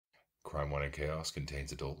Crime, Wine, and Chaos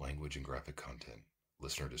contains adult language and graphic content.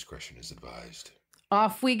 Listener discretion is advised.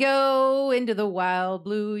 Off we go into the wild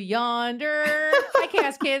blue yonder. Hi,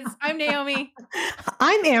 Chaos Kids. I'm Naomi.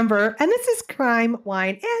 I'm Amber, and this is Crime,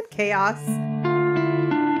 Wine, and Chaos.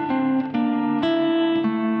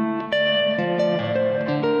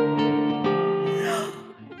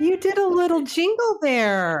 You did a little jingle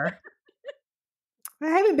there. I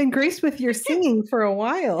haven't been graced with your singing for a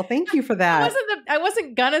while. Thank you for that. I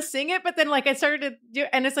wasn't gonna sing it, but then I started to do,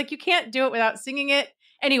 and it's like you can't do it without singing it.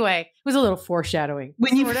 Anyway, it was a little foreshadowing.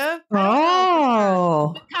 Sort of.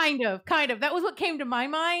 Oh. Kind of. That was what came to my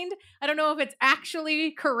mind. I don't know if it's actually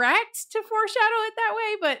correct to foreshadow it that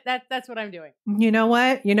way, but that's what I'm doing. You know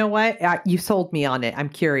what? You sold me on it. I'm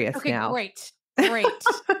curious now. Great.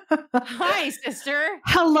 Hi, sister.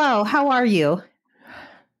 Hello. How are you?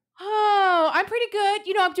 Oh, I'm pretty good.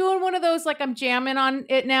 I'm doing one of those, I'm jamming on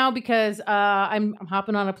it now because I'm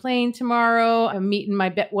hopping on a plane tomorrow. I'm meeting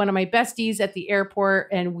one of my besties at the airport,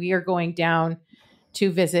 and we are going down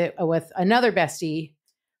to visit with another bestie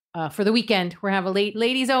for the weekend. We're having a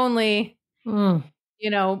ladies only,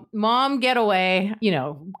 mom getaway.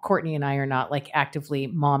 Courtney and I are not actively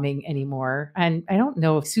momming anymore. And I don't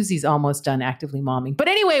know if Susie's almost done actively momming. But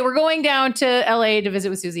anyway, we're going down to LA to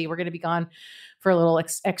visit with Susie. We're going to be gone for a little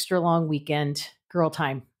extra long weekend girl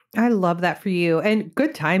time. I love that for you. And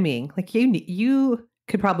good timing. You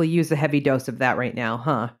could probably use a heavy dose of that right now,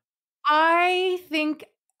 huh? I think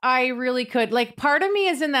I really could. Part of me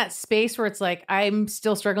is in that space where it's I'm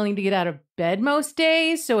still struggling to get out of bed most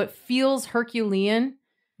days. So it feels Herculean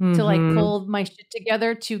to pull my shit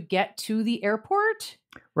together to get to the airport.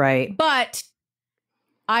 Right. But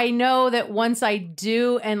I know that once I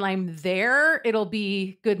do and I'm there, it'll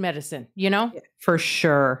be good medicine, For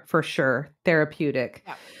sure. Therapeutic.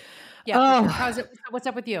 Yeah. Oh. Sure. How's it? What's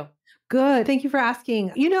up with you? Good. Thank you for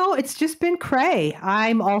asking. It's just been cray.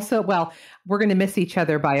 I'm also, we're going to miss each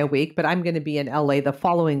other by a week, but I'm going to be in LA the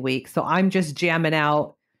following week. So I'm just jamming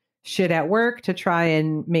out shit at work to try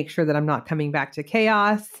and make sure that I'm not coming back to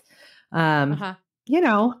chaos.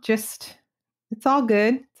 It's all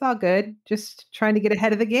good. It's all good. Just trying to get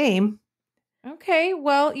ahead of the game. Okay.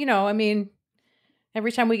 Well,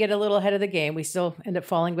 every time we get a little ahead of the game, we still end up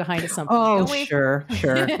falling behind at something. Oh, sure.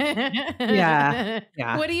 Yeah.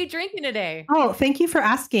 What are you drinking today? Oh, thank you for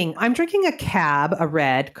asking. I'm drinking a cab, a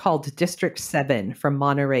red called District 7 from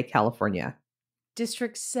Monterey, California.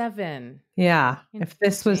 District 7. Yeah. If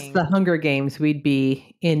this was the Hunger Games, we'd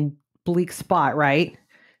be in bleak spot, right?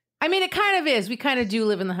 I mean, it kind of is. We kind of do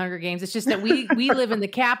live in the Hunger Games. It's just that we live in the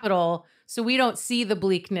capital, so we don't see the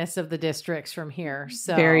bleakness of the districts from here.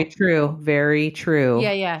 So very true.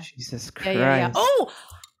 Yeah. Jesus Christ. Yeah. Oh,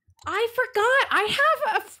 I forgot. I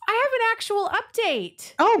have an actual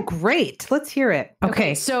update. Oh, great. Let's hear it.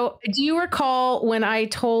 Okay. So do you recall when I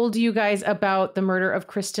told you guys about the murder of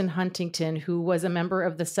Kristen Huntington, who was a member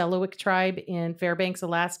of the Selawik tribe in Fairbanks,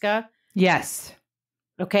 Alaska? Yes.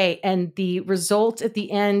 Okay. And the result at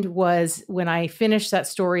the end was, when I finished that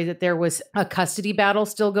story, that there was a custody battle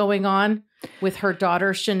still going on with her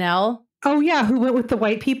daughter, Chanel. Oh, yeah. Who went with the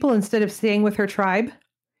white people instead of staying with her tribe?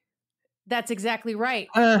 That's exactly right.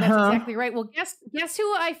 Uh-huh. That's exactly right. Well, guess who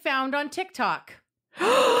I found on TikTok?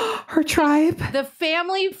 Her tribe? The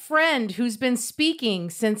family friend who's been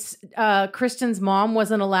speaking since Kristen's mom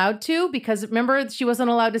wasn't allowed to, because remember, she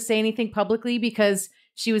wasn't allowed to say anything publicly because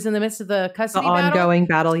she was in the midst of the custody battle. Ongoing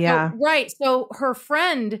battle, yeah. So, right. So her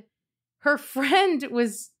friend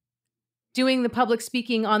was doing the public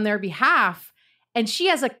speaking on their behalf, and she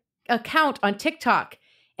has an account on TikTok.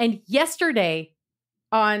 And yesterday,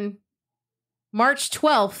 on March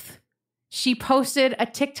 12th, she posted a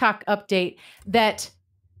TikTok update that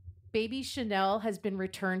baby Chanel has been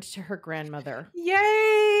returned to her grandmother.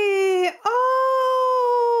 Yay!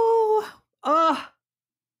 Oh!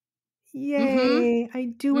 Yay. I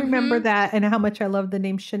do remember that, and how much I love the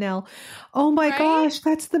name Chanel. Oh my gosh,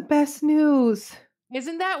 that's the best news.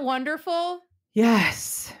 Isn't that wonderful?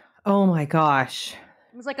 Yes. Oh my gosh.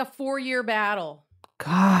 It was like a 4-year battle.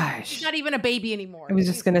 Gosh. She's not even a baby anymore. I was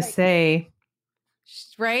just going to say.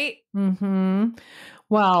 Right? Mm-hmm.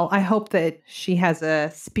 Well, I hope that she has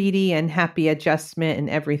a speedy and happy adjustment and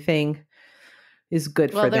everything is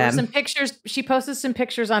good for them. There were some pictures. She posted some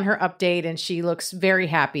pictures on her update, and she looks very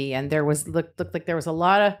happy. And there was looked like there was a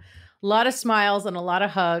lot of smiles and a lot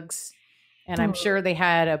of hugs. And I'm sure they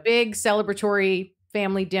had a big celebratory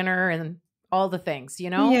family dinner and all the things,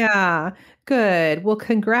 Yeah, good. Well,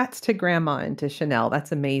 congrats to Grandma and to Chanel.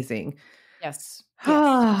 That's amazing. Yes. So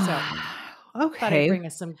Okay. Thought I'd bring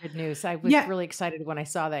us some good news. I was really excited when I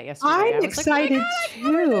saw that yesterday. I'm excited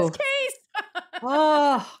too. This case.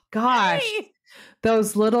 Oh gosh. Hey.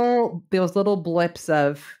 Those little blips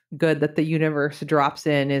of good that the universe drops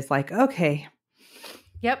in is like, okay.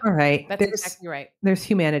 Yep. All right. That's exactly right. There's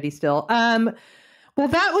humanity still. Well,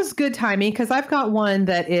 that was good timing because I've got one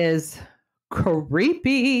that is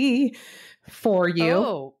creepy for you.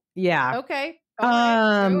 Oh. Yeah. Okay.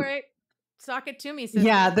 All right. Sock it to me, sister.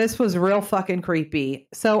 Yeah, this was real fucking creepy.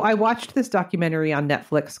 So I watched this documentary on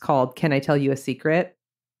Netflix called Can I Tell You a Secret?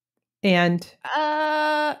 And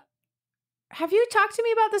have you talked to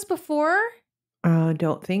me about this before?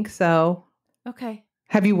 don't think so. Okay.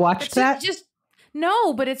 Have you watched that?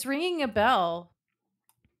 No, but it's ringing a bell.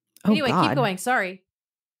 Oh, anyway, God. Keep going. Sorry.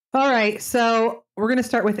 All right. So we're going to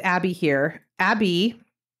start with Abby here. Abby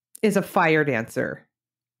is a fire dancer,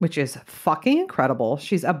 which is fucking incredible.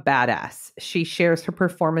 She's a badass. She shares her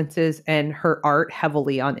performances and her art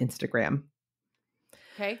heavily on Instagram.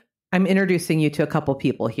 Okay. I'm introducing you to a couple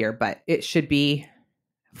people here, but it should be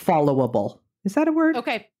followable. Is that a word?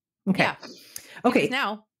 Okay. Okay. Yeah. Okay.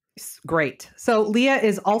 Now. Great. So Leah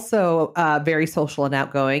is also very social and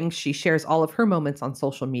outgoing. She shares all of her moments on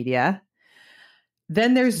social media.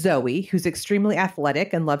 Then there's Zoe, who's extremely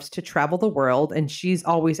athletic and loves to travel the world. And she's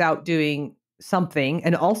always out doing something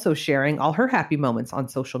and also sharing all her happy moments on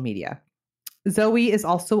social media. Zoe is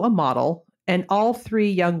also a model, and all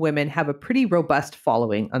three young women have a pretty robust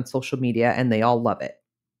following on social media, and they all love it.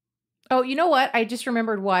 Oh, you know what? I just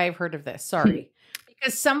remembered why I've heard of this. Sorry.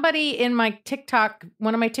 Because somebody in my TikTok,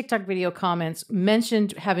 one of my TikTok video comments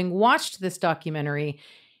mentioned having watched this documentary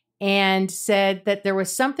and said that there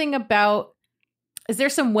was something about, is there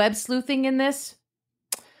some web sleuthing in this?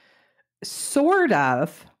 Sort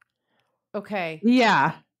of. Okay.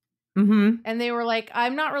 Yeah. Mm-hmm. And they were like,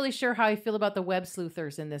 I'm not really sure how I feel about the web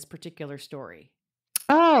sleuthers in this particular story.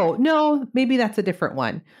 Oh, no, maybe that's a different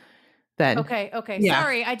one then. Okay. Yeah.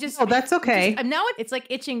 Sorry. Oh, that's okay. Now it's like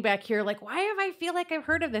itching back here. Like, why have I feel like I've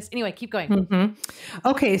heard of this? Anyway, keep going. Mm-hmm.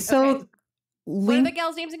 Okay. So what are the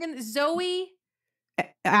gals' names again? Zoe?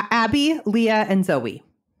 Abby, Leah, and Zoe.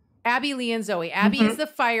 Abby, Leah, and Zoe. Abby is the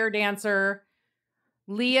fire dancer.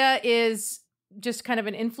 Leah is just kind of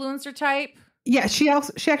an influencer type. Yeah, she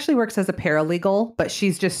actually works as a paralegal, but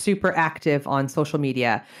she's just super active on social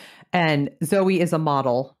media. And Zoe is a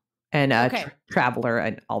model and a traveler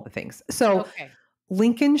and all the things. So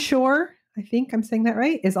Lincolnshire, I think I'm saying that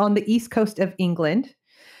right, is on the east coast of England.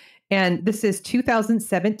 And this is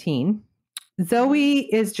 2017. Zoe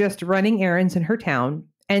is just running errands in her town,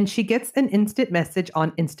 and she gets an instant message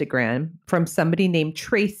on Instagram from somebody named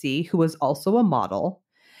Tracy, who was also a model.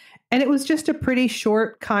 And it was just a pretty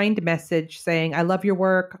short, kind message saying, I love your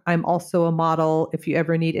work. I'm also a model. If you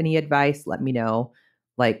ever need any advice, let me know.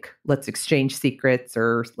 Like, let's exchange secrets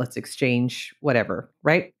or let's exchange whatever,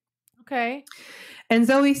 right? Okay. And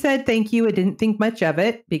Zoe said, thank you. I didn't think much of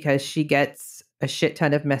it because she gets a shit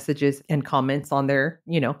ton of messages and comments on there,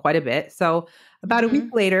 quite a bit. So about a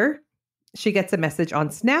week later, she gets a message on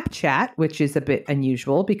Snapchat, which is a bit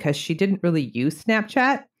unusual because she didn't really use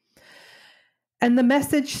Snapchat. And the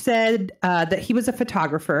message said that he was a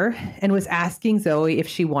photographer and was asking Zoe if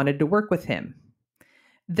she wanted to work with him.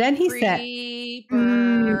 Then he said,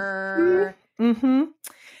 Then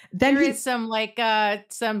there is some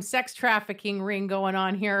sex trafficking ring going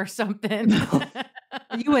on here or something.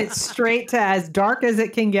 You went straight to as dark as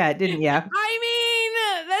it can get, didn't you? I mean,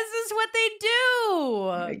 this is what they do.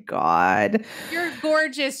 Oh my God. You're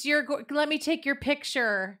gorgeous. Let me take your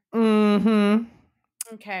picture. Mm-hmm.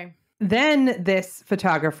 Okay. Then this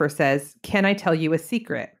photographer says, can I tell you a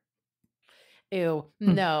secret? Ew.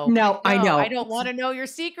 No. No, I know. I don't want to know your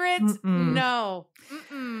secrets. Mm-mm. No.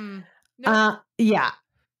 Mm-mm. No. Yeah.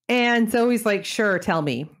 And Zoe's like, sure, tell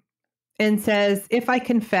me. And says, if I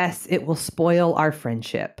confess, it will spoil our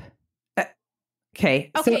friendship. Okay.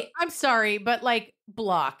 Okay. I'm sorry, but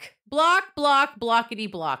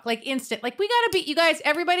blockity block, like instant. Like, we got to be, you guys,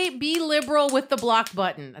 everybody be liberal with the block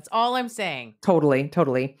button. That's all I'm saying.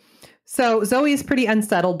 Totally. So Zoe is pretty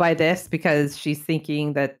unsettled by this because she's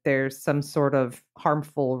thinking that there's some sort of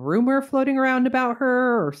harmful rumor floating around about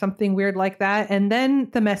her or something weird like that. And then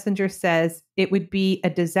the messenger says, it would be a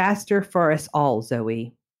disaster for us all,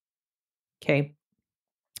 Zoe. Okay.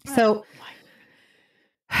 So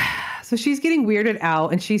she's getting weirded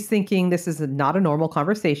out and she's thinking this is not a normal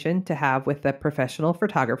conversation to have with a professional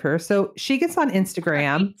photographer. So she gets on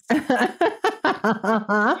Instagram.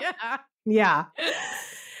 Yeah.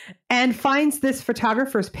 And finds this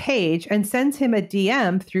photographer's page and sends him a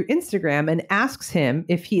DM through Instagram and asks him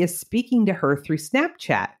if he is speaking to her through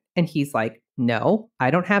Snapchat. And he's like, no,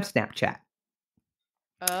 I don't have Snapchat.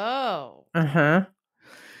 Oh. Uh-huh.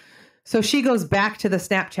 So she goes back to the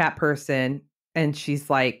Snapchat person and she's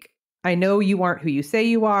like, I know you aren't who you say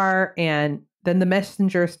you are. And then the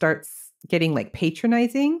messenger starts getting like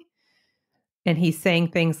patronizing. And he's saying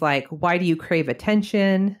things like, why do you crave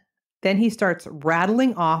attention? Then he starts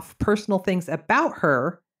rattling off personal things about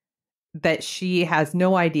her that she has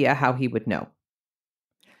no idea how he would know.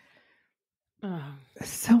 Oh.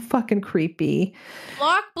 So fucking creepy.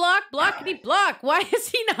 Block, blockity block. Why is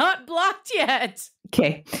he not blocked yet?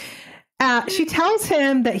 Okay. She tells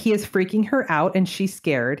him that he is freaking her out and she's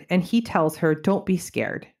scared. And he tells her, don't be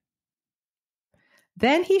scared.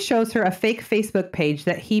 Then he shows her a fake Facebook page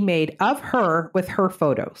that he made of her with her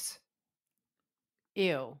photos.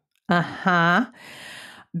 Ew. Uh-huh.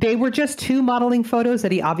 They were just 2 modeling photos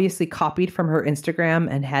that he obviously copied from her Instagram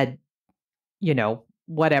and had,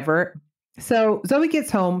 whatever. So Zoe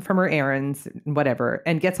gets home from her errands, whatever,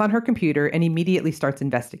 and gets on her computer and immediately starts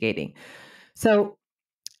investigating. So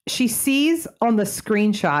she sees on the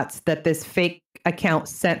screenshots that this fake account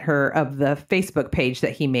sent her of the Facebook page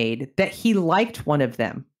that he made that he liked one of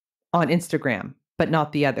them on Instagram, but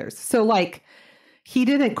not the others. So like he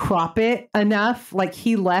didn't crop it enough. Like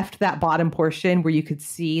he left that bottom portion where you could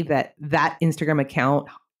see that Instagram account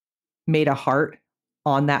made a heart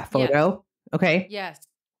on that photo. Yes. Okay. Yes.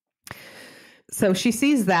 So she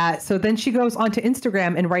sees that. So then she goes onto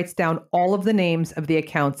Instagram and writes down all of the names of the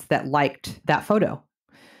accounts that liked that photo,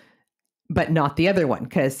 but not the other one,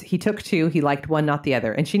 because he took 2, he liked one, not the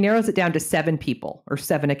other. And she narrows it down to 7 people or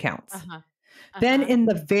 7 accounts. Then in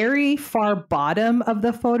the very far bottom of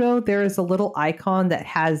the photo, there is a little icon that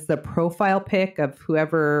has the profile pic of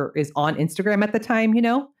whoever is on Instagram at the time,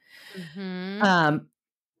 Mm-hmm.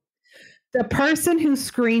 The person who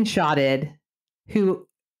screenshotted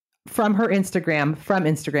from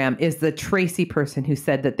Instagram is the Tracy person who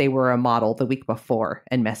said that they were a model the week before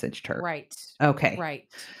and messaged her. Right. Okay. Right.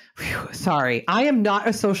 Whew, sorry. I am not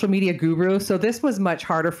a social media guru, so this was much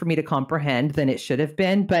harder for me to comprehend than it should have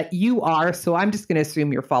been, but you are, so I'm just going to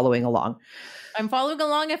assume you're following along. I'm following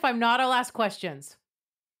along. If I'm not, I'll ask questions.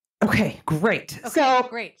 Okay, great. Okay, so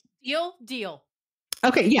great. Deal.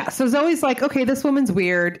 Okay, yeah. So Zoe's like, okay, this woman's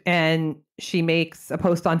weird. And she makes a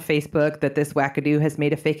post on Facebook that this wackadoo has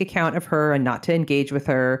made a fake account of her and not to engage with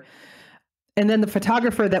her. And then the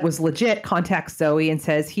photographer that was legit contacts Zoe and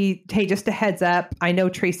says, hey, just a heads up. I know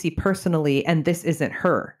Tracy personally, and this isn't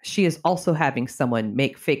her. She is also having someone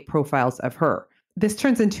make fake profiles of her. This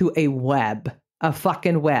turns into a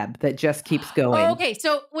fucking web that just keeps going. Oh, okay.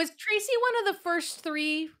 So was Tracy one of the first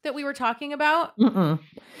 3 that we were talking about? Mm-mm.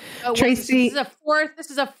 Oh, Tracy.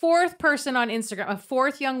 This is a 4th person on Instagram, a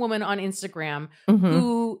 4th young woman on Instagram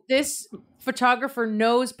who this photographer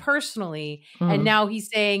knows personally. And now he's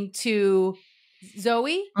saying to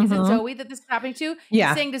Zoe, is it Zoe that this is happening to? Yeah.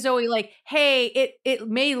 He's saying to Zoe, like, hey, it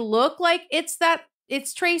may look like it's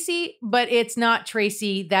Tracy, but it's not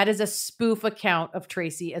Tracy. That is a spoof account of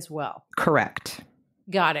Tracy as well. Correct.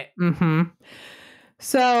 Got it. Mm-hmm.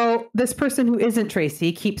 So this person who isn't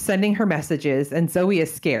Tracy keeps sending her messages, and Zoe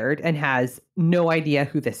is scared and has no idea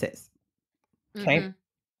who this is. Okay.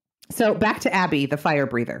 So back to Abby, the fire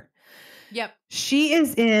breather. Yep. She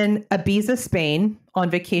is in Ibiza, Spain on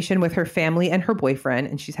vacation with her family and her boyfriend,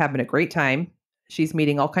 and she's having a great time. She's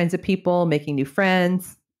meeting all kinds of people, making new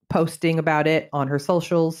friends, posting about it on her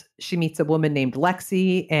socials. She meets a woman named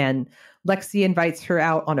Lexi, and Lexi invites her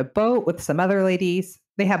out on a boat with some other ladies.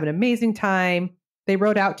 They have an amazing time. They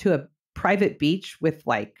rode out to a private beach with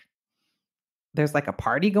there's a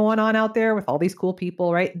party going on out there with all these cool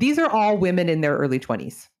people, right? These are all women in their early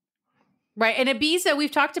 20s. Right. And Ibiza, we've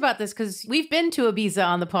talked about this because we've been to Ibiza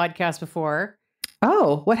on the podcast before.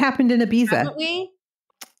 Oh, what happened in Ibiza? Haven't we?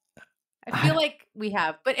 I feel like we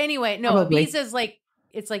have. But anyway, no, Probably. Ibiza's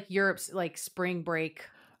it's like Europe's spring break.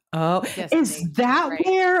 Oh, is that right?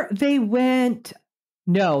 Where they went?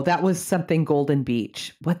 No, that was something Golden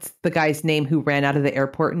Beach. What's the guy's name who ran out of the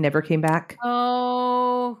airport and never came back?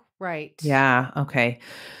 Oh, right. Yeah. Okay.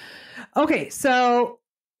 So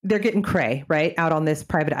they're getting cray, right? Out on this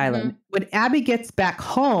private island. When Abby gets back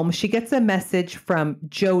home, she gets a message from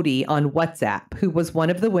Jody on WhatsApp, who was one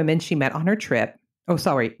of the women she met on her trip. Oh,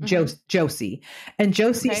 sorry, Josie. And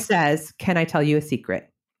Josie says, "Can I tell you a secret?"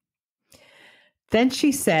 Then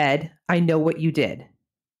she said, "I know what you did."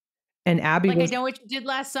 And Abby I know what you did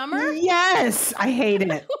last summer? Yes, I hate it.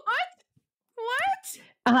 What?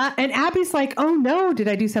 And Abby's like, "Oh no, did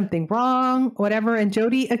I do something wrong?" Whatever. And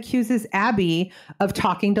Jody accuses Abby of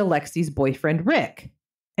talking to Lexi's boyfriend, Rick.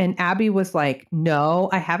 And Abby was like, "No,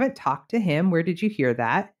 I haven't talked to him. Where did you hear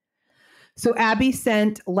that?" So Abby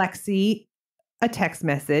sent Lexi a text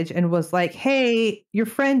message and was like, hey, your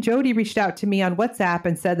friend Jody reached out to me on WhatsApp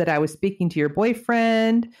and said that I was speaking to your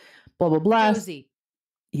boyfriend, blah, blah, blah. Josie.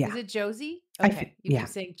 Yeah. Is it Josie? I Okay. You keep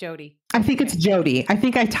saying Jody. I think it's Jody. I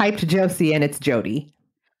think I typed Josie and it's Jody.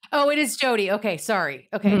 Oh, it is Jody. Okay. Sorry.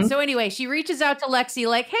 Okay. Mhm. So anyway, she reaches out to Lexi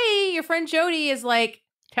like, hey, your friend Jody is like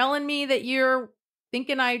telling me that you're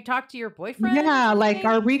thinking I talked to your boyfriend. Yeah. Like,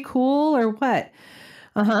 are we cool or what?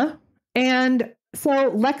 Uh-huh. And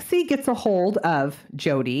so Lexi gets a hold of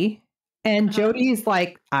Jody and Jody's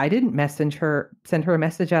like, I didn't send her a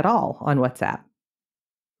message at all on WhatsApp.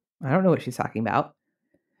 I don't know what she's talking about.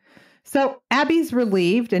 So Abby's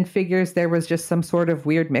relieved and figures there was just some sort of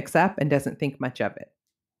weird mix-up and doesn't think much of it.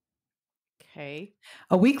 Okay.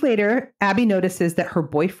 A week later, Abby notices that her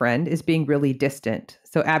boyfriend is being really distant.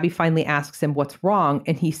 So Abby finally asks him what's wrong.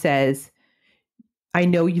 And he says, I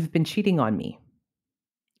know you've been cheating on me.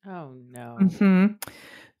 Oh, no. Mm-hmm.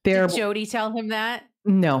 Did Jody tell him that?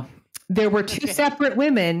 No. There were two separate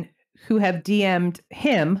women who have DM'd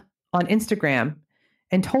him on Instagram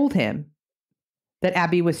and told him that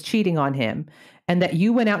Abby was cheating on him and that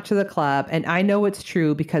you went out to the club. And I know it's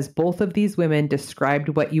true because both of these women described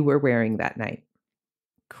what you were wearing that night.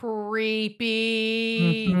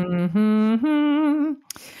 Creepy. Mm-hmm.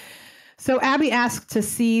 So Abby asked to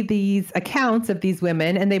see these accounts of these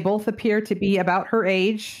women, and they both appear to be about her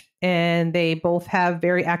age, and they both have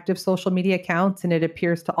very active social media accounts, and it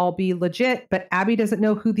appears to all be legit. But Abby doesn't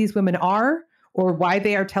know who these women are or why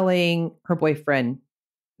they are telling her boyfriend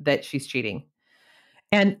that she's cheating.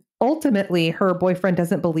 And ultimately, her boyfriend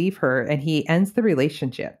doesn't believe her, and he ends the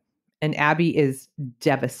relationship. And Abby is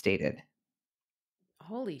devastated.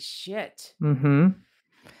 Holy shit. Mm-hmm.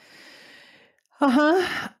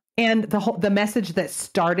 Uh-huh. And the message that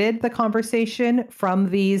started the conversation from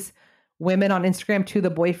these women on Instagram to the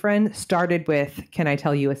boyfriend started with, can I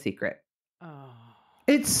tell you a secret? Oh.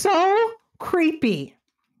 It's so creepy. I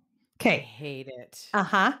Okay. hate it.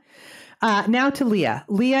 Uh-huh. Now to Leah.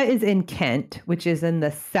 Leah is in Kent, which is in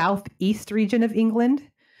the southeast region of England.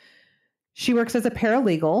 She works as a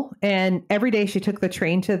paralegal, and every day she took the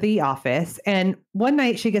train to the office. And one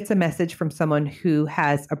night she gets a message from someone who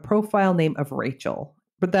has a profile name of Rachel.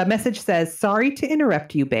 But the message says, sorry to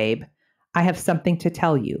interrupt you, babe. I have something to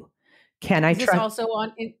tell you. Can I Is this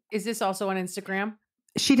also on Instagram?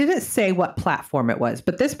 She didn't say what platform it was,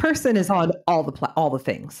 but this person is on all the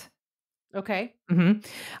things. Okay. Mm-hmm.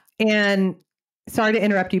 And sorry to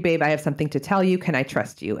interrupt you, babe. I have something to tell you. Can I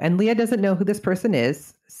trust you? And Leah doesn't know who this person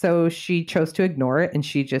is, so she chose to ignore it, and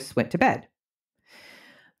she just went to bed.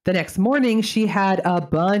 The next morning, she had a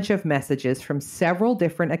bunch of messages from several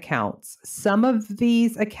different accounts. Some of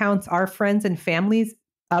these accounts are friends and families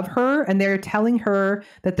of her, and they're telling her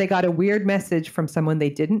that they got a weird message from someone they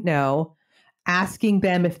didn't know, asking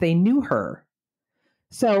them if they knew her.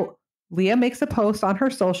 So Leah makes a post on her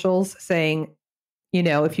socials saying, you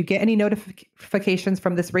know, if you get any notifications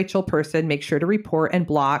from this Rachel person, make sure to report and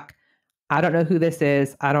block. I don't know who this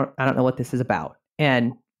is. I don't know what this is about.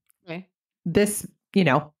 And this, you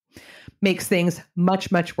know, makes things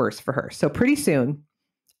much, much worse for her. So pretty soon,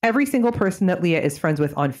 every single person that Leah is friends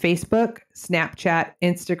with on Facebook, Snapchat,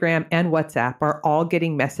 Instagram, and WhatsApp are all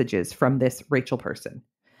getting messages from this Rachel person.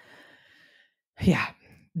 Yeah.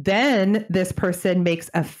 Then this person makes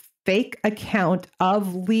a fake account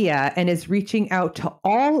of Leah and is reaching out to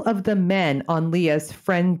all of the men on Leah's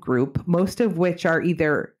friend group, most of which are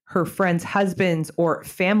either her friends' husbands or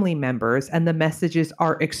family members, and the messages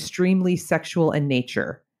are extremely sexual in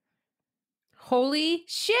nature. Holy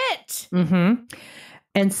shit. Mm-hmm.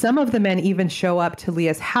 And some of the men even show up to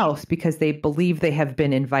Leah's house because they believe they have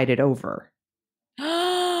been invited over.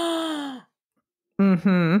 Mm-hmm.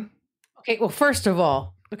 Okay, well, first of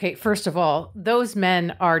all, those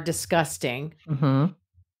men are disgusting. Mm-hmm.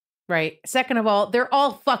 Right? Second of all, they're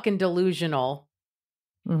all fucking delusional.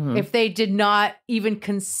 Mm-hmm. If they did not even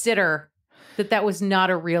consider that was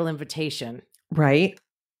not a real invitation. Right.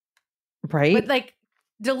 But like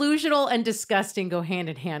delusional and disgusting go hand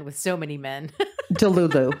in hand with so many men.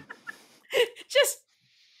 Delulu. Just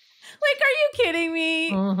like, are you kidding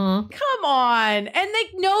me? Mm-hmm. Come on. And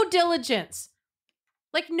like no diligence.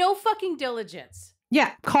 Like no fucking diligence.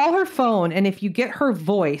 Yeah. Call her phone. And if you get her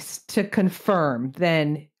voice to confirm,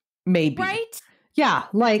 then maybe. Right? Yeah.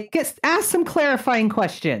 Like ask some clarifying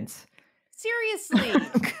questions. Seriously.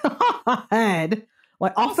 God.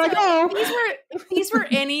 Like, off Also, I go. If these were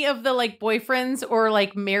any of the like boyfriends or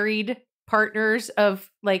like married partners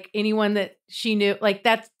of like anyone that she knew, like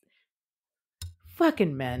that's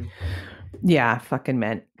fucking men. Yeah, fucking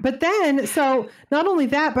men. But then, so not only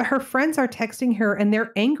that, but her friends are texting her and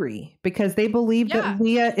they're angry because they believe that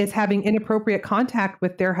Leah is having inappropriate contact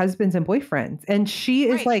with their husbands and boyfriends. And she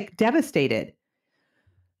is like devastated.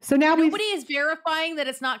 So now nobody is verifying that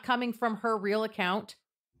it's not coming from her real account.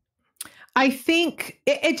 I think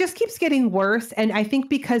it just keeps getting worse. And I think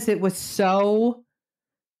because it was so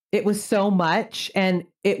much and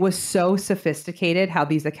it was so sophisticated how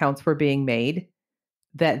these accounts were being made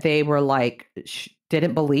that they were like,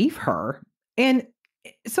 didn't believe her. And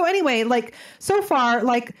so anyway, like so far,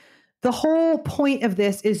 like the whole point of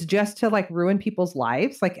this is just to like ruin people's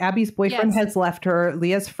lives. Like Abby's boyfriend has left her.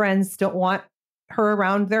 Leah's friends don't want her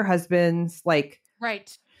around their husbands. Like,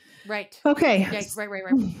 right. Okay. Yeah,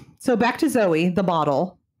 right. So back to Zoe, the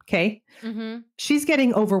model. Okay. Mm-hmm. She's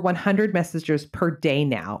getting over 100 messages per day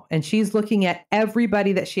now. And she's looking at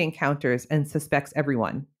everybody that she encounters and suspects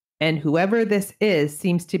everyone. And whoever this is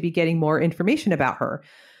seems to be getting more information about her.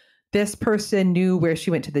 This person knew where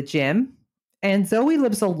she went to the gym. And Zoe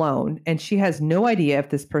lives alone. And she has no idea if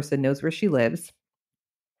this person knows where she lives.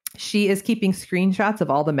 She is keeping screenshots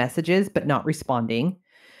of all the messages, but not responding.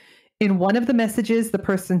 In one of the messages, the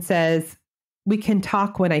person says, "We can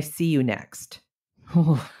talk when I see you next."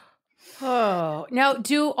 Oh, now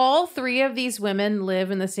do all three of these women live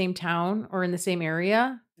in the same town or in the same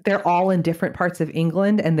area? They're all in different parts of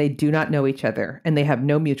England and they do not know each other and they have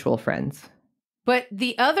no mutual friends. But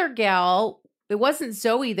the other gal, it wasn't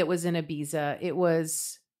Zoe that was in Ibiza. It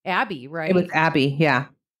was Abby, right? It was Abby, yeah.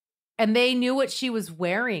 And they knew what she was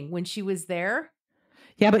wearing when she was there?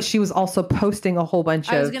 Yeah, but she was also posting a whole bunch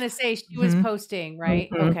of... I was going to say she was posting, right?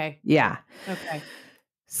 Mm-hmm. Okay. Yeah. Okay.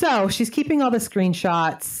 So she's keeping all the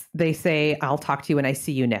screenshots. They say, "I'll talk to you when I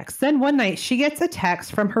see you next." Then one night she gets a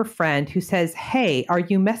text from her friend who says, "Hey, are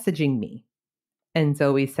you messaging me?" And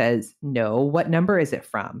Zoe says, "No, what number is it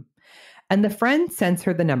from?" And the friend sends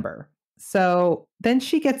her the number. So then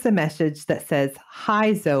she gets a message that says,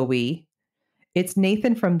 "Hi, Zoe. It's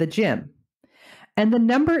Nathan from the gym." And the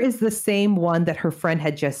number is the same one that her friend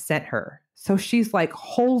had just sent her. So she's like,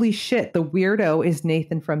 holy shit, the weirdo is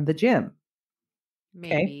Nathan from the gym.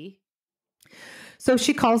 Maybe. Okay. So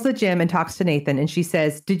she calls the gym and talks to Nathan and she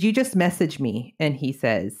says, "Did you just message me?" And he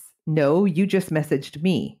says, "No, you just messaged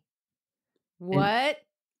me." What?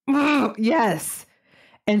 And, yes.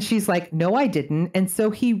 And she's like, "No, I didn't." And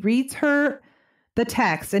so he reads her the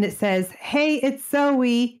text and it says, "Hey, it's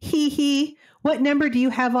Zoe. Hee hee. What number do you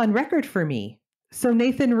have on record for me?" So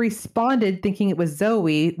Nathan responded thinking it was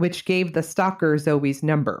Zoe, which gave the stalker Zoe's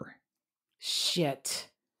number. Shit.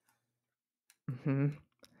 Mm-hmm.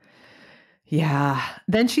 Yeah.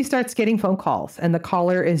 Then she starts getting phone calls and the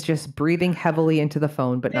caller is just breathing heavily into the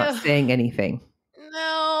phone, but not saying anything.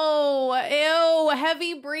 No. Ew.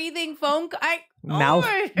 Heavy breathing phone. Mouth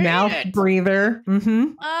breather.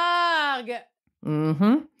 Mm-hmm. Ugh.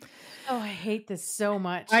 Mm-hmm. Oh, I hate this so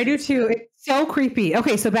much. I do too. It's so creepy.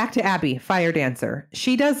 Okay, so back to Abby, fire dancer.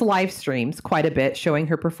 She does live streams quite a bit showing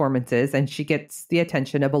her performances and she gets the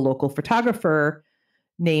attention of a local photographer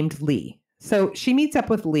named Lee. So she meets up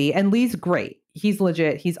with Lee and Lee's great. He's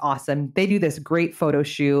legit. He's awesome. They do this great photo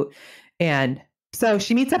shoot. And so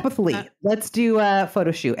she meets up with Lee. Let's do a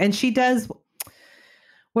photo shoot. And she does,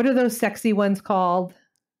 what are those sexy ones called?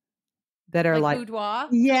 That are like boudoir?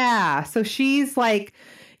 Yeah. So she's like,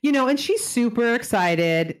 and she's super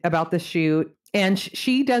excited about the shoot. And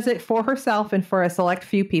she does it for herself and for a select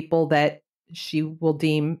few people that she will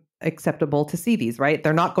deem acceptable to see these, right?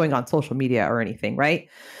 They're not going on social media or anything, right?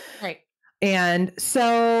 Right. And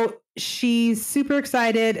so she's super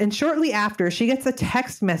excited. And shortly after, she gets a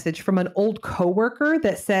text message from an old coworker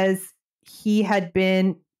that says he had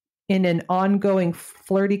been in an ongoing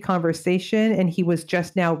flirty conversation and he was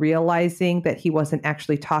just now realizing that he wasn't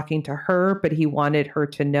actually talking to her, but he wanted her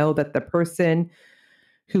to know that the person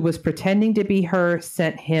who was pretending to be her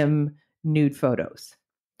sent him nude photos.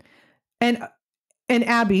 And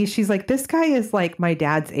Abby, she's like, this guy is like my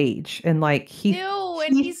dad's age. And like he was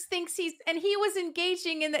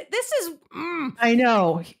engaging in that. This is, I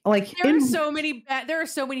know. Like there are so many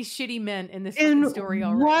shitty men in this story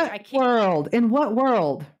already. In what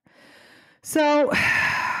world? So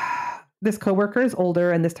this coworker is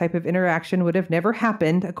older and this type of interaction would have never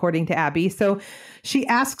happened, according to Abby. So she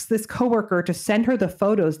asks this coworker to send her the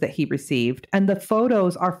photos that he received. And the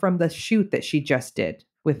photos are from the shoot that she just did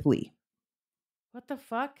with Lee. What the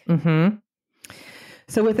fuck? Mm-hmm.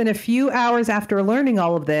 So within a few hours after learning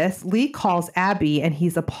all of this, Lee calls Abby and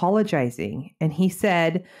he's apologizing. And he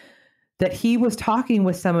said that he was talking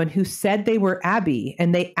with someone who said they were Abby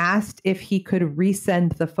and they asked if he could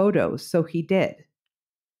resend the photos. So he did.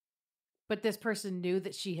 But this person knew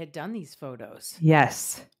that she had done these photos.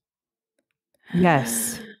 Yes.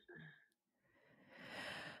 Yes.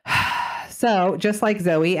 So, just like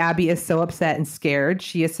Zoe, Abby is so upset and scared.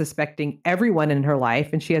 She is suspecting everyone in her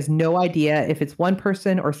life, and she has no idea if it's one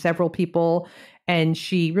person or several people. And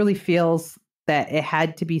she really feels that it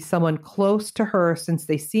had to be someone close to her, since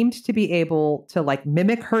they seemed to be able to like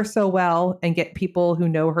mimic her so well and get people who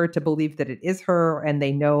know her to believe that it is her, and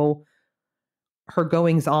they know her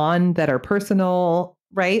goings on that are personal,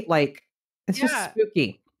 right? Like, it's just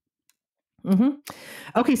spooky.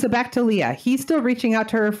 Okay, so back to Leah. He's still reaching out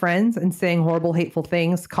to her friends and saying horrible, hateful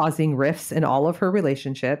things, causing rifts in all of her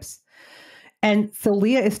relationships. And so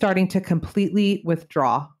Leah is starting to completely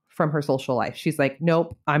withdraw from her social life. She's like,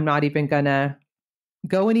 nope, I'm not even gonna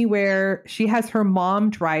go anywhere. She has her mom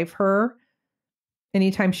drive her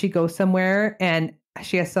anytime she goes somewhere, and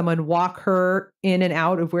she has someone walk her in and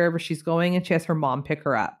out of wherever she's going, and she has her mom pick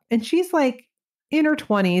her up. And she's like in her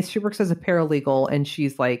 20s. She works as a paralegal, and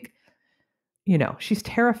she's like, she's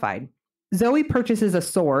terrified. Zoe purchases a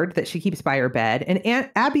sword that she keeps by her bed, and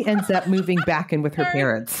Abby ends up moving back in with her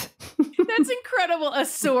parents. That's incredible. A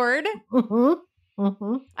sword.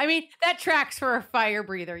 Mm-hmm. I mean, that tracks for a fire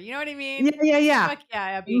breather. You know what I mean? Yeah. Fuck yeah,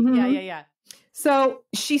 Abby. Mm-hmm. Yeah. So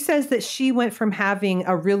she says that she went from having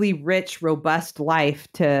a really rich, robust life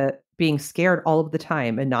to being scared all of the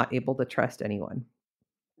time and not able to trust anyone.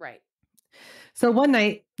 Right. So one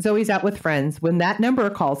night, Zoe's out with friends. When that number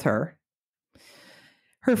calls her,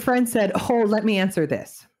 her friend said, "Oh, let me answer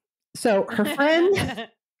this." So her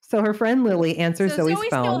friend Lily answers Zoe's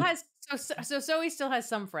phone. So Zoe still has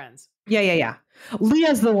some friends. Yeah.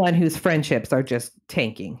 Leah's the one whose friendships are just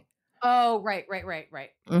tanking. Oh, right.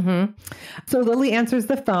 Mm-hmm. So Lily answers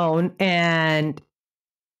the phone and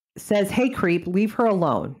says, "Hey, creep, leave her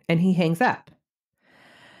alone." And he hangs up.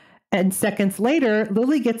 And seconds later,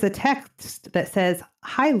 Lily gets a text that says,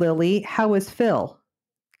 "Hi, Lily, how is Phil?"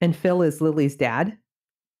 And Phil is Lily's dad.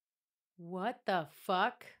 What the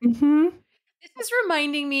fuck? Mm-hmm. This is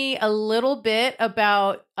reminding me a little bit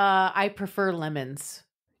about I Prefer Lemons.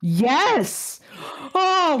 Yes.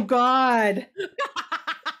 Oh, God.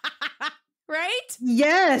 Right?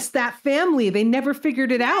 Yes, that family. They never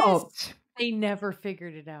figured it out. They never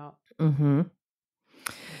figured it out. Mm-hmm.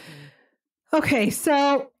 Okay,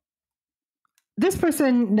 so this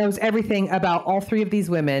person knows everything about all three of these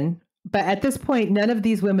women, but at this point, none of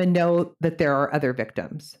these women know that there are other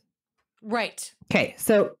victims. Right. Okay,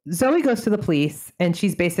 so Zoe goes to the police, and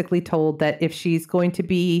she's basically told that if she's going to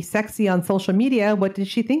be sexy on social media, what did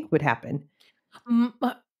she think would happen?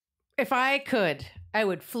 If I could, I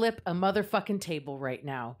would flip a motherfucking table right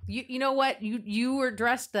now. You know what? You were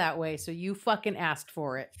dressed that way, so you fucking asked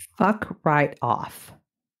for it. Fuck right off.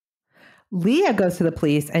 Leah goes to the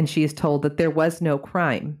police, and she's told that there was no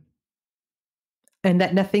crime and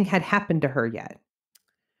that nothing had happened to her yet.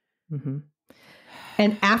 Mm-hmm.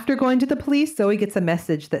 And after going to the police, Zoe gets a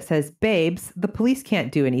message that says, "Babes, the police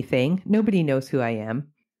can't do anything. Nobody knows who I am."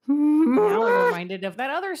 Now I'm reminded of that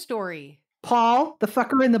other story. Paul, the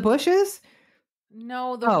fucker in the bushes?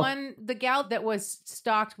 No, the gal that was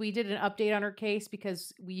stalked, we did an update on her case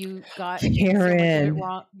because you got Karen. so much of it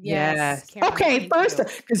wrong. Yes. Karen, okay, first,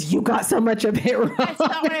 because you got so much of it wrong.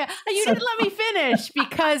 You didn't let me finish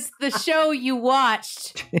because the show you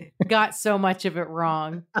watched got so much of it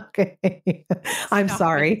wrong. Okay. I'm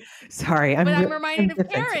sorry. Sorry. I'm reminded of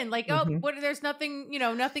Karen. Like, there's nothing,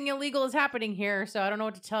 nothing illegal is happening here. So I don't know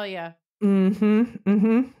what to tell you.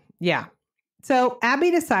 Yeah. So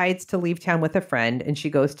Abby decides to leave town with a friend, and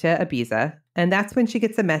she goes to Ibiza. And that's when she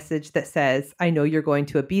gets a message that says, "I know you're going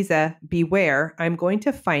to Ibiza. Beware. I'm going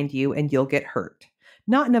to find you and you'll get hurt.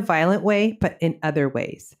 Not in a violent way, but in other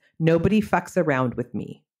ways. Nobody fucks around with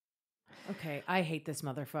me." Okay. I hate this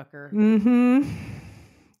motherfucker. Mm-hmm.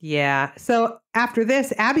 Yeah. So after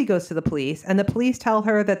this, Abby goes to the police, and the police tell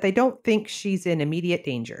her that they don't think she's in immediate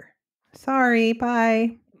danger. Sorry.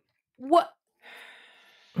 Bye. What?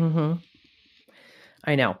 Mm-hmm.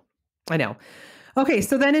 I know. Okay,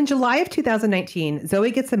 so then in July of 2019, Zoe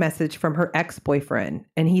gets a message from her ex-boyfriend,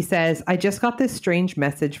 and he says, "I just got this strange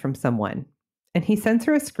message from someone." And he sends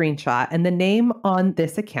her a screenshot, and the name on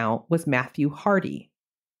this account was Matthew Hardy.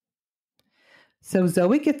 So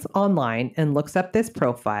Zoe gets online and looks up this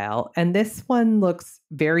profile, and this one looks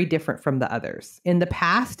very different from the others. In the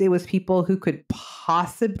past, it was people who could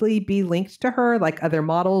possibly be linked to her, like other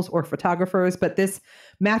models or photographers, but this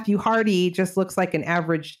Matthew Hardy just looks like an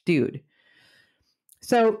average dude.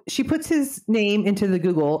 So she puts his name into the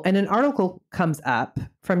Google, and an article comes up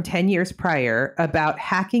from 10 years prior about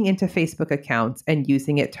hacking into Facebook accounts and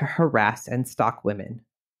using it to harass and stalk women.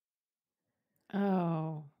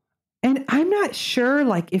 Oh. And I'm not sure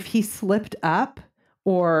like if he slipped up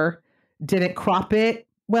or didn't crop it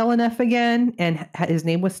well enough again and his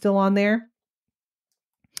name was still on there.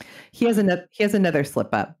 He has another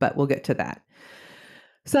slip up, but we'll get to that.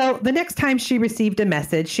 So the next time she received a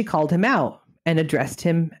message, she called him out and addressed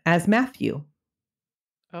him as Matthew.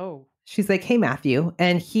 Oh. She's like, "Hey, Matthew."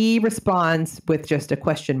 And he responds with just a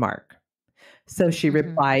question mark. So she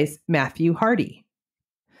replies, "Matthew Hardy."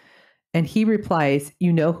 And he replies,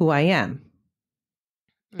 "You know who I am."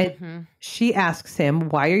 And she asks him,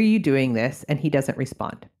 "Why are you doing this?" And he doesn't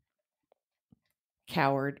respond.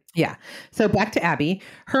 Coward. Yeah. So back to Abby.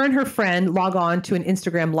 Her and her friend log on to an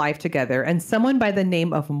Instagram live together, and someone by the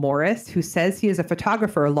name of Morris, who says he is a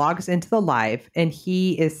photographer, logs into the live, and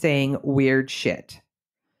he is saying weird shit.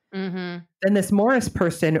 Then this Morris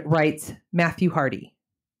person writes Matthew Hardy.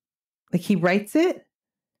 Like he writes it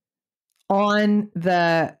on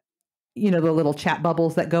the, the little chat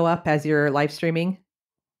bubbles that go up as you're live streaming.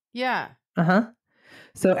 Yeah.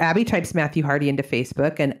 So Abby types Matthew Hardy into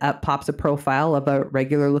Facebook, and up pops a profile of a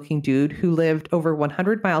regular looking dude who lived over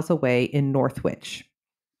 100 miles away in Northwich.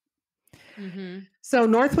 So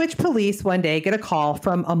Northwich police one day get a call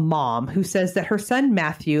from a mom who says that her son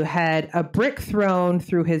Matthew had a brick thrown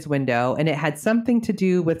through his window, and it had something to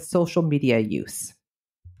do with social media use.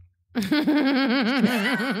 Sorry.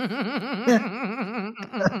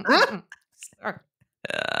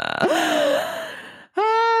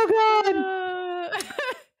 Oh, God.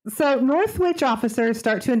 So Northwich officers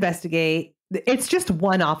start to investigate. It's just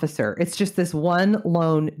one officer. It's just this one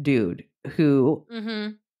lone dude who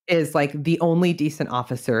is like the only decent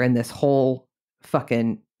officer in this whole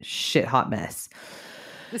fucking shit hot mess.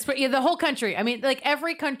 The whole country. I mean, like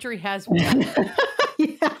every country has one.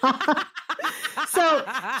 Yeah. So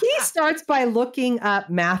he starts by looking up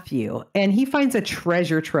Matthew, and he finds a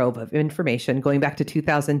treasure trove of information going back to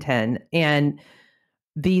 2010 and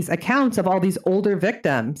these accounts of all these older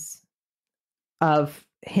victims of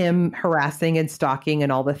him harassing and stalking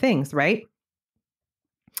and all the things, right?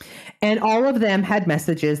 And all of them had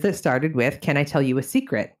messages that started with, "Can I tell you a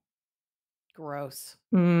secret?" Gross.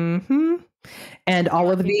 And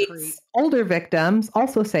all of these older victims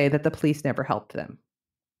also say that the police never helped them.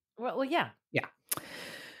 Well, yeah. Yeah.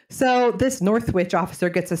 So this Northwich officer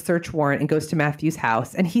gets a search warrant and goes to Matthew's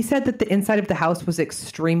house. And he said that the inside of the house was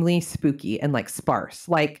extremely spooky and like sparse.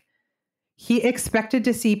 Like he expected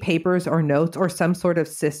to see papers or notes or some sort of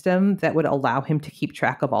system that would allow him to keep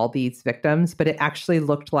track of all these victims. But it actually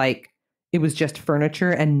looked like it was just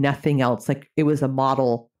furniture and nothing else. Like it was a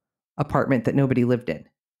model apartment that nobody lived in.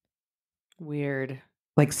 Weird.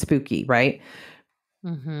 Like spooky, right?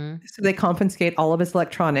 So they confiscate all of his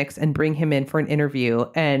electronics and bring him in for an interview.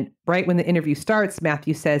 And right when the interview starts,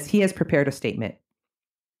 Matthew says he has prepared a statement.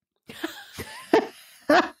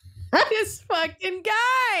 This fucking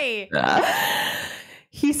guy.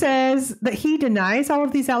 He says that he denies all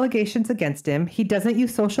of these allegations against him. He doesn't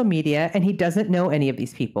use social media and he doesn't know any of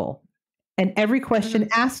these people. And every question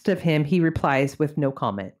asked of him, he replies with no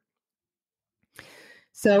comment.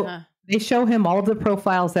 So they show him all of the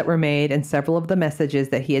profiles that were made and several of the messages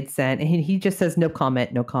that he had sent. And he just says, no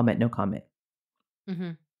comment, no comment, no comment.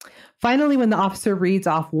 Finally, when the officer reads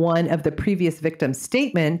off one of the previous victim's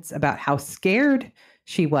statements about how scared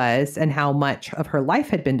she was and how much of her life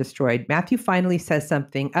had been destroyed, Matthew finally says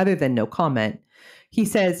something other than no comment. He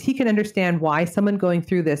says he can understand why someone going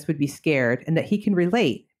through this would be scared and that he can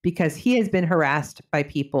relate because he has been harassed by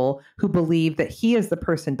people who believe that he is the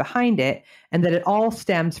person behind it and that it all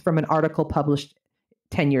stems from an article published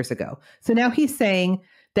 10 years ago. So now he's saying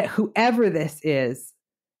that whoever this is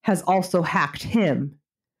has also hacked him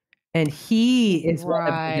and he is one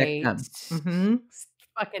of the victims.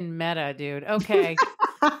 Fucking meta, dude. Okay.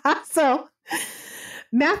 So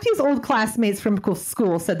Matthew's old classmates from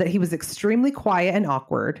school said that he was extremely quiet and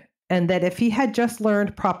awkward, and that if he had just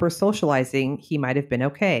learned proper socializing, he might have been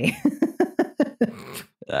okay.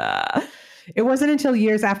 It wasn't until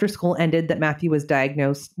years after school ended that Matthew was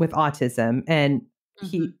diagnosed with autism, and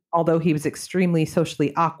although he was extremely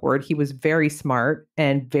socially awkward, he was very smart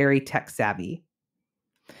and very tech savvy.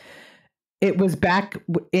 It was back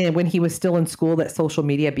when he was still in school that social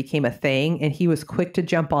media became a thing, and he was quick to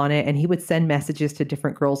jump on it, and he would send messages to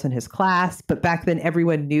different girls in his class. But back then,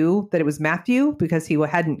 everyone knew that it was Matthew because he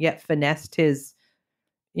hadn't yet finessed his,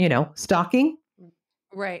 stalking.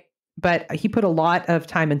 Right. But he put a lot of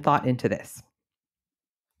time and thought into this.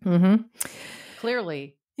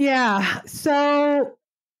 Clearly. Yeah. So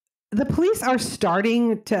the police are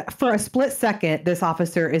starting to, for a split second, this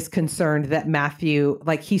officer is concerned that Matthew,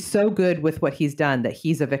 like he's so good with what he's done that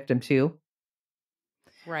he's a victim too.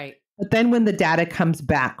 Right. But then when the data comes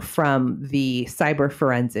back from the cyber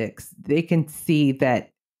forensics, they can see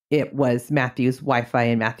that it was Matthew's Wi-Fi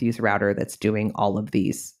and Matthew's router that's doing all of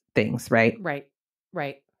these things, right?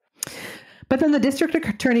 Right. But then the district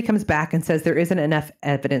attorney comes back and says there isn't enough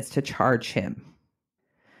evidence to charge him.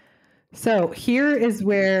 So here is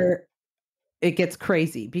where it gets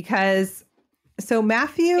crazy because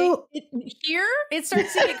Matthew... It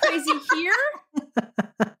starts to get crazy here?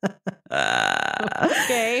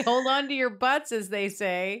 Okay, hold on to your butts, as they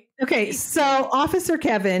say. Okay, so Officer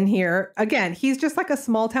Kevin here, again, he's just like a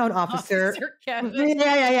small town officer. Officer Kevin.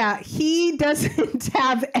 Yeah. He doesn't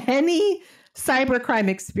have any cybercrime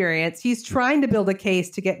experience. He's trying to build a case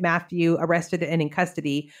to get Matthew arrested and in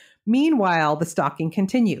custody. Meanwhile, the stalking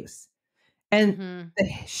continues. And the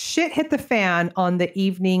shit hit the fan on the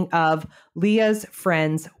evening of Leah's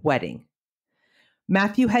friend's wedding.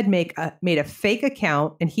 Matthew had made a fake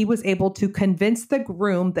account, and he was able to convince the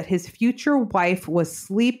groom that his future wife was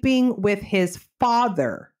sleeping with his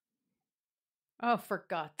father. Oh, for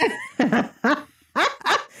God's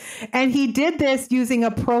And he did this using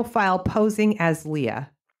a profile posing as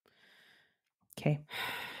Leah.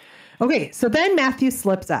 Okay, so then Matthew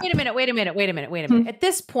slips up. Wait a minute. At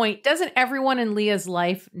this point, doesn't everyone in Leah's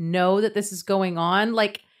life know that this is going on?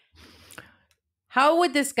 Like, how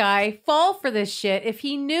would this guy fall for this shit if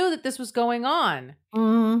he knew that this was going on?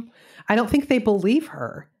 I don't think they believe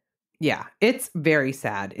her. Yeah, it's very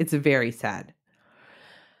sad. It's very sad.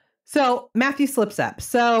 So Matthew slips up.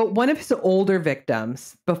 So one of his older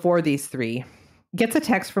victims before these three gets a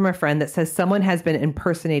text from a friend that says someone has been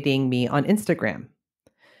impersonating me on Instagram.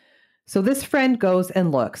 So this friend goes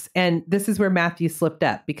and looks, and this is where Matthew slipped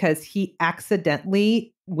up because he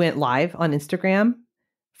accidentally went live on Instagram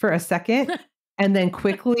for a second and then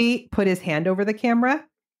quickly put his hand over the camera.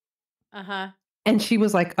 And she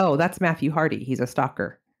was like, oh, that's Matthew Hardy. He's a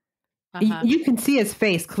stalker. You can see his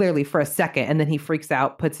face clearly for a second, and then he freaks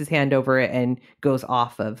out, puts his hand over it, and goes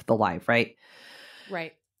off of the live, right?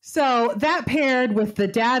 Right. So that paired with the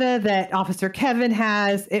data that Officer Kevin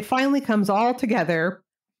has, it finally comes all together.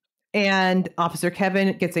 And Officer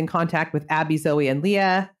Kevin gets in contact with Abby, Zoe, and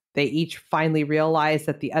Leah. They each finally realize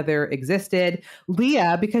that the other existed.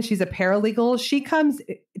 Leah, because she's a paralegal, she comes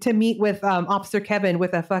to meet with Officer Kevin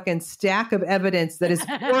with a fucking stack of evidence that is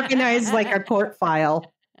organized like a court file.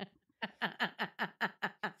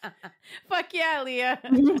 Fuck yeah, Leah.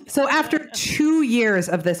 So after 2 years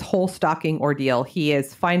of this whole stalking ordeal, he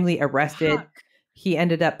is finally arrested. Fuck. He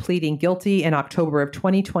ended up pleading guilty in October of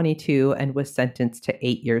 2022 and was sentenced to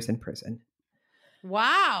 8 years in prison.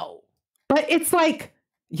 Wow. But it's like,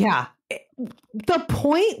 yeah, the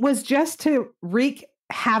point was just to wreak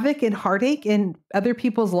havoc and heartache in other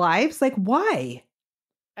people's lives. Like, why?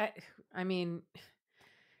 I mean,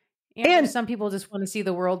 and some people just want to see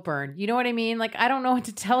the world burn. You know what I mean? Like, I don't know what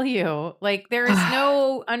to tell you. Like, there is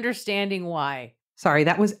no understanding why. Sorry,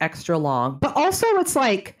 that was extra long. But also, it's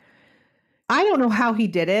like, I don't know how he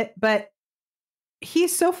did it, but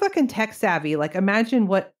he's so fucking tech savvy. Like, imagine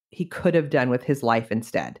what he could have done with his life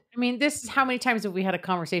instead. I mean, this is how many times have we had a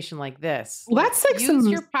conversation like this? Well, that's like use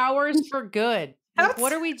your powers for good. Like,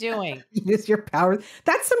 what are we doing? Use your powers.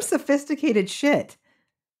 That's some sophisticated shit.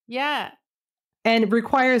 Yeah. And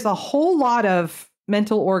requires a whole lot of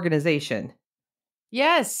mental organization.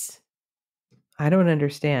 Yes. I don't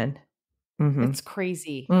understand. It's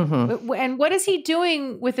crazy. And what is he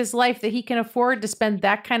doing with his life that he can afford to spend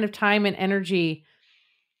that kind of time and energy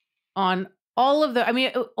on all of the, I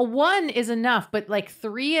mean, a one is enough, but like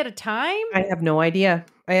 3 at a time? I have no idea.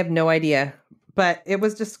 But it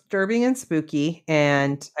was disturbing and spooky,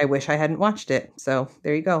 and I wish I hadn't watched it. So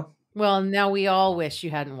there you go. Well, now we all wish you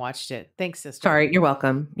hadn't watched it. Thanks, sister. Sorry, you're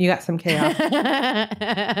welcome. You got some chaos.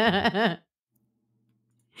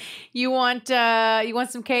 You want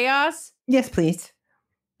some chaos? Yes, please.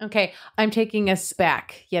 Okay, I'm taking us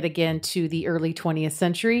back yet again to the early 20th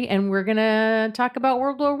century, and we're going to talk about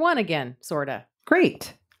World War I again, sort of.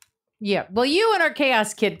 Great. Yeah. Well, you and our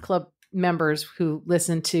Chaos Kid Club members who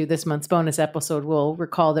listened to this month's bonus episode will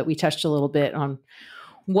recall that we touched a little bit on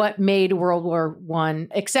what made World War I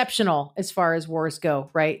exceptional as far as wars go,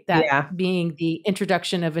 right? That being the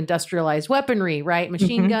introduction of industrialized weaponry, right?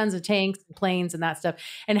 Machine guns and tanks and planes and that stuff.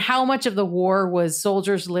 And how much of the war was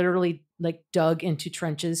soldiers literally like dug into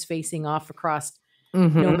trenches facing off across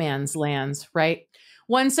no man's lands, right?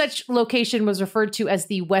 One such location was referred to as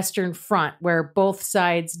the Western Front, where both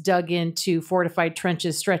sides dug into fortified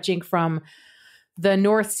trenches stretching from the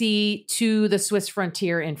North Sea to the Swiss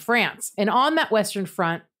frontier in France. And on that Western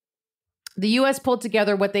Front, the U.S. pulled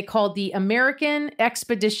together what they called the American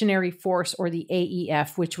Expeditionary Force, or the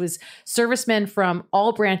AEF, which was servicemen from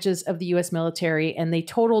all branches of the U.S. military, and they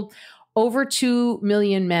totaled over 2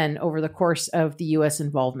 million men over the course of the U.S.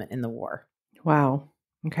 involvement in the war. Wow.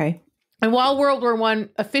 Okay. And while World War I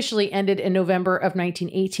officially ended in November of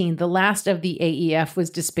 1918, the last of the AEF was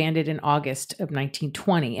disbanded in August of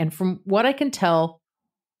 1920. And from what I can tell,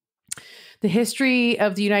 the history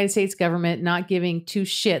of the United States government not giving two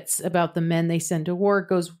shits about the men they send to war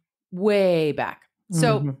goes way back.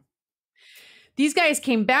 So these guys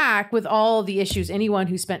came back with all the issues anyone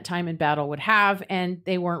who spent time in battle would have, and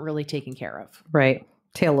they weren't really taken care of. Right.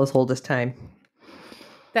 Tale as old as time.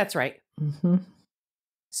 That's right. Mm-hmm.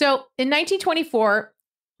 So in 1924,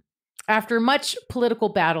 after much political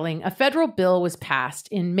battling, a federal bill was passed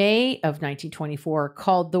in May of 1924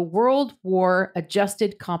 called the World War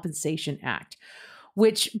Adjusted Compensation Act,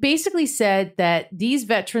 which basically said that these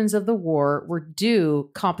veterans of the war were due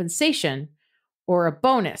compensation, or a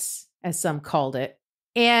bonus, as some called it.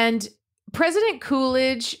 And President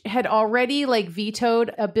Coolidge had already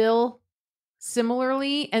vetoed a bill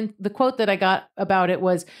similarly. And the quote that I got about it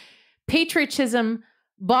was, "Patriotism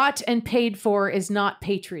bought and paid for is not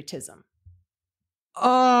patriotism."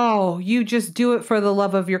 Oh, you just do it for the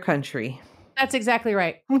love of your country. That's exactly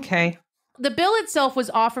right. Okay. The bill itself was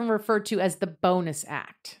often referred to as the Bonus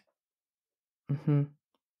Act. Mm-hmm.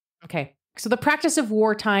 Okay. So the practice of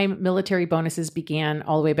wartime military bonuses began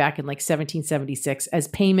all the way back in 1776 as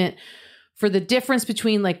payment for the difference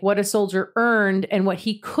between what a soldier earned and what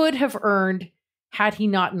he could have earned had he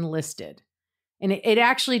not enlisted. And it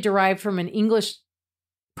actually derived from an English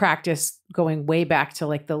practice going way back to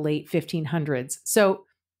the late 1500s. So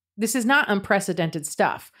this is not unprecedented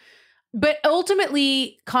stuff. But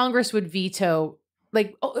ultimately, Congress would veto,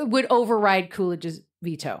 would override Coolidge's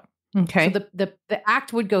veto. Okay. So the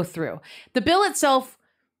act would go through. The bill itself,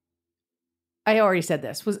 I already said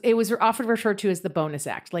this, was often referred to as the Bonus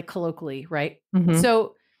Act, colloquially, right? Mm-hmm.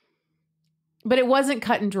 So, but it wasn't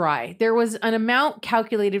cut and dry. There was an amount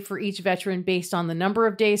calculated for each veteran based on the number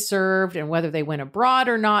of days served and whether they went abroad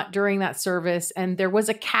or not during that service. And there was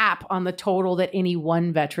a cap on the total that any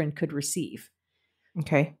one veteran could receive.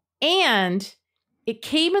 Okay. And it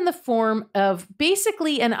came in the form of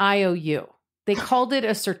basically an IOU. They called it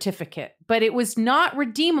a certificate, but it was not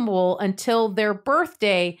redeemable until their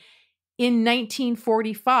birthday in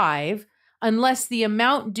 1945, unless the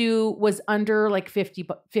amount due was under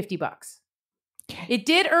 $50. Okay. It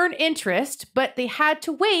did earn interest, but they had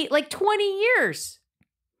to wait 20 years.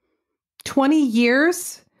 20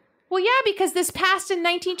 years? Well, yeah, because this passed in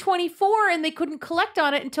 1924 and they couldn't collect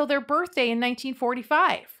on it until their birthday in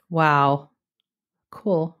 1945. Wow.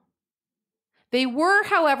 Cool. They were,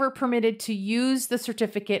 however, permitted to use the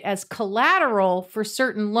certificate as collateral for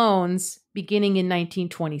certain loans beginning in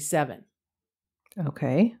 1927.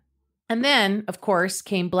 Okay. And then, of course,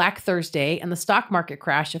 came Black Thursday and the stock market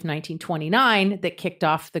crash of 1929 that kicked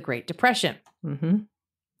off the Great Depression. Mm-hmm.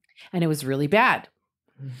 And it was really bad.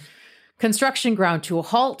 Mm-hmm. Construction ground to a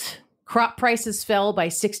halt. Crop prices fell by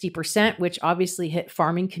 60%, which obviously hit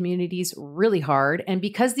farming communities really hard. And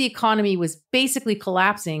because the economy was basically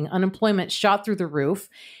collapsing, unemployment shot through the roof.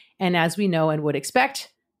 And as we know and would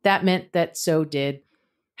expect, that meant that so did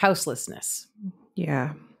houselessness.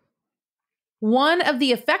 Yeah. One of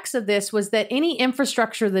the effects of this was that any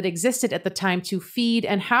infrastructure that existed at the time to feed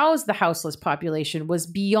and house the houseless population was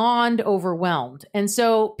beyond overwhelmed. And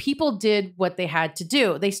so people did what they had to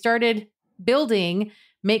do. They started building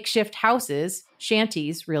makeshift houses,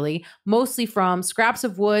 shanties, really, mostly from scraps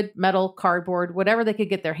of wood, metal, cardboard, whatever they could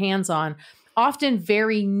get their hands on, often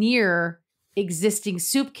very near existing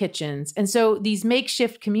soup kitchens. And so these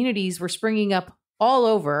makeshift communities were springing up all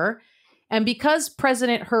over. And because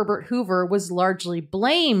President Herbert Hoover was largely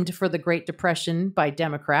blamed for the Great Depression by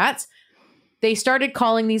Democrats, they started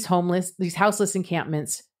calling these houseless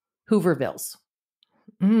encampments Hoovervilles.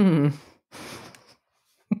 Mm.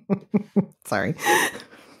 Sorry.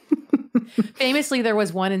 Famously, there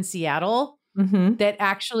was one in Seattle that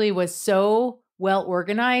actually was so well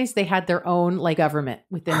organized, they had their own government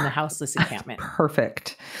within the houseless encampment.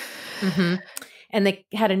 Perfect. Mm-hmm. And they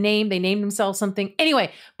had a name. They named themselves something.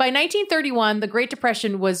 Anyway, by 1931, the Great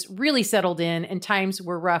Depression was really settled in and times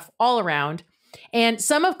were rough all around. And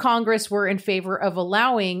some of Congress were in favor of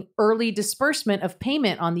allowing early disbursement of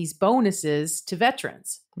payment on these bonuses to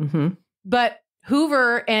veterans. Mm-hmm. But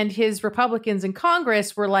Hoover and his Republicans in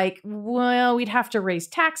Congress were like, well, we'd have to raise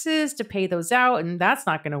taxes to pay those out, and that's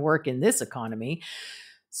not going to work in this economy.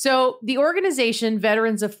 So the organization,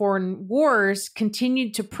 Veterans of Foreign Wars,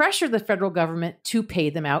 continued to pressure the federal government to pay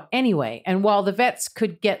them out anyway. And while the vets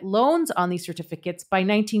could get loans on these certificates, by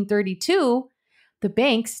 1932, the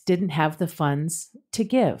banks didn't have the funds to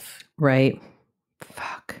give. Right.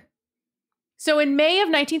 Fuck. So in May of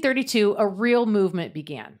 1932, a real movement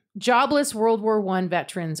began. Jobless World War I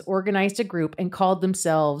veterans organized a group and called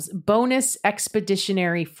themselves Bonus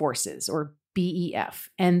Expeditionary Forces, or BEF,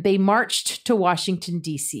 and they marched to Washington,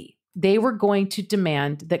 D.C. They were going to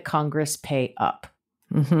demand that Congress pay up.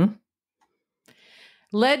 Mm-hmm.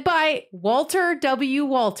 Led by Walter W.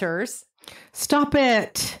 Walters. Stop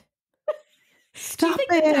it. Stop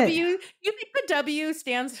you think the W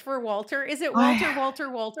stands for Walter? Is it Walter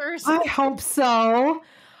Walters? I hope so.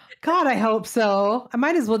 God, I hope so. I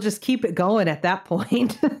might as well just keep it going at that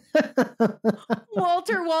point.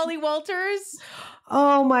 Walter Wally Walters.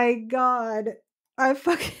 Oh my God. I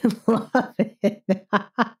fucking love it.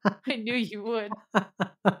 I knew you would.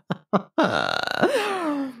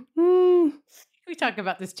 We talk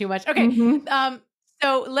about this too much. Okay. Mm-hmm.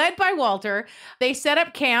 So led by Walter, they set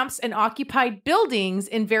up camps and occupied buildings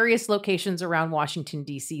in various locations around Washington,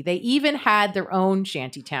 D.C. They even had their own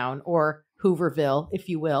shantytown, or Hooverville, if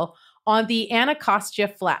you will, on the Anacostia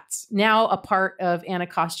Flats, now a part of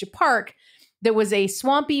Anacostia Park, that was a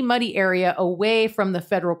swampy, muddy area away from the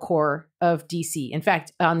federal core of D.C. In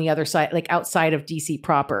fact, on the other side, like outside of D.C.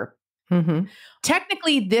 proper. Mm-hmm.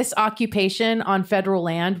 Technically, this occupation on federal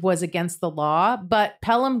land was against the law, but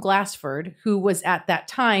Pelham Glassford, who was at that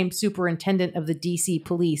time superintendent of the D.C.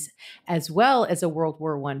 police, as well as a World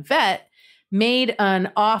War I vet, made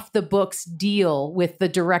an off-the-books deal with the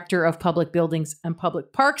director of public buildings and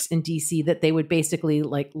public parks in D.C. that they would basically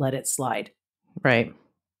like let it slide. Right.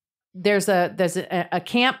 There's a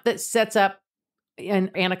camp that sets up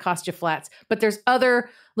in Anacostia Flats, but there's other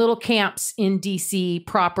little camps in DC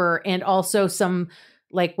proper, and also some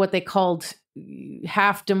like what they called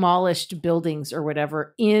half demolished buildings or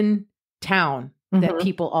whatever in town that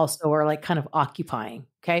people also are like kind of occupying.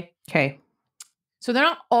 Okay. So they're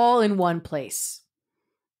not all in one place,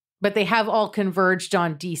 but they have all converged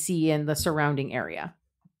on DC and the surrounding area.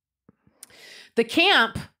 The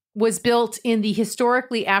camp was built in the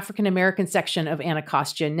historically African-American section of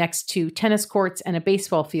Anacostia next to tennis courts and a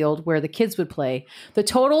baseball field where the kids would play. The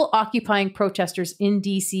total occupying protesters in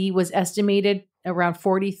DC was estimated around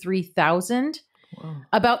 43,000. Wow.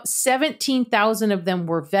 About 17,000 of them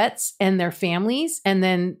were vets and their families, and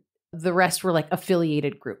then the rest were like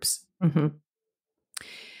affiliated groups. Mm-hmm.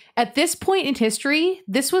 At this point in history,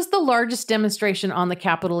 this was the largest demonstration on the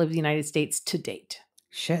Capitol of the United States to date.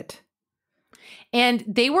 Shit. And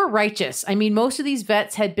they were righteous. I mean, most of these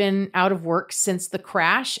vets had been out of work since the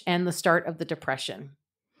crash and the start of the Depression.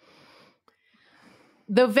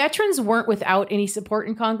 The veterans weren't without any support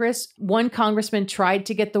in Congress. One congressman tried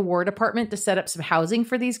to get the War Department to set up some housing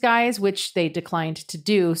for these guys, which they declined to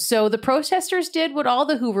do. So the protesters did what all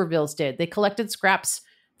the Hoovervilles did. They collected scraps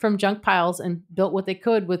from junk piles and built what they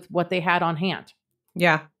could with what they had on hand.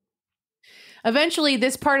 Yeah. Eventually,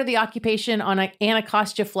 this part of the occupation on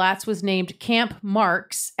Anacostia Flats was named Camp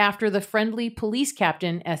Marks after the friendly police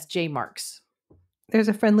captain, S.J. Marks. There's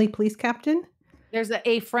a friendly police captain? There's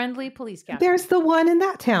a friendly police captain. There's the one in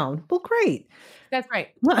that town. Well, great. That's right.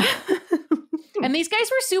 And these guys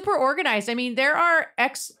were super organized. I mean, there are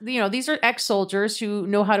these are ex-soldiers who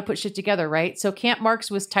know how to put shit together, right? So Camp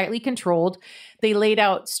Marks was tightly controlled. They laid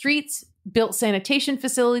out streets, built sanitation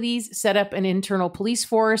facilities, set up an internal police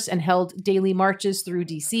force, and held daily marches through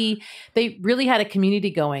DC. They really had a community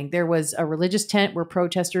going. There was a religious tent where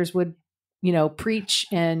protesters would, preach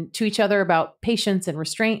and to each other about patience and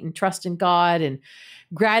restraint and trust in God and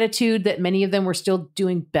gratitude that many of them were still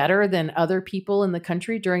doing better than other people in the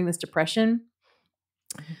country during this Depression.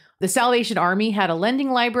 The Salvation Army had a lending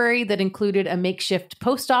library that included a makeshift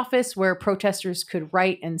post office where protesters could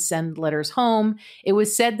write and send letters home. It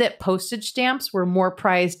was said that postage stamps were more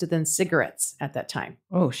prized than cigarettes at that time.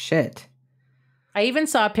 Oh, shit. I even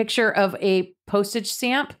saw a picture of a postage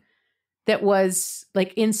stamp that was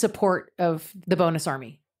like in support of the Bonus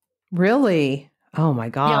Army. Really? Oh my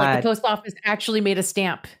God. Yeah, like the post office actually made a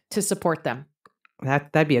stamp to support them.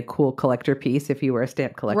 That'd be a cool collector piece if you were a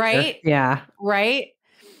stamp collector. Right? Yeah. Right?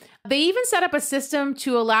 They even set up a system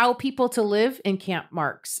to allow people to live in Camp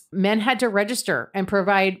Marks. Men had to register and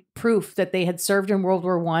provide proof that they had served in World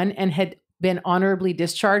War I and had been honorably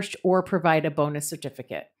discharged, or provide a bonus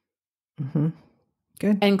certificate. Mm-hmm.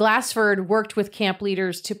 Good. And Glassford worked with camp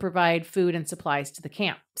leaders to provide food and supplies to the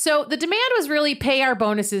camp. So the demand was really pay our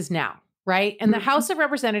bonuses now. right? And the House of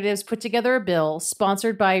Representatives put together a bill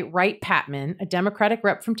sponsored by Wright Patman, a Democratic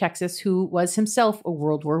rep from Texas who was himself a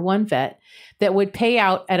World War I vet, that would pay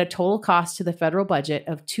out at a total cost to the federal budget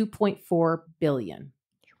of $2.4 billion.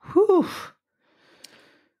 Whew.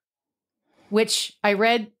 Which I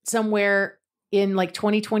read somewhere in like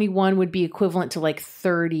 2021 would be equivalent to like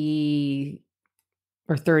 30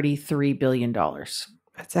 or $33 billion.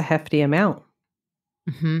 That's a hefty amount.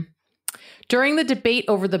 Mm-hmm. During the debate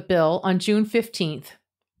over the bill on June 15th,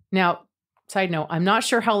 now, side note, I'm not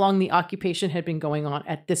sure how long the occupation had been going on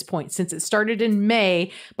at this point, since it started in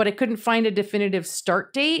May, but I couldn't find a definitive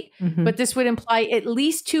start date. Mhm. But this would imply at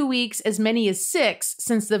least 2 weeks, as many as 6,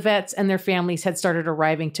 since the vets and their families had started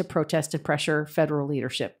arriving to protest and pressure federal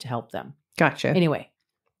leadership to help them. Gotcha. Anyway,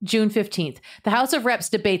 June 15th, the House of Reps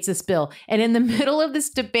debates this bill. And in the middle of this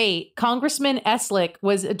debate, Congressman Eslick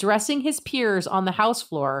was addressing his peers on the House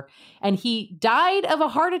floor, and he died of a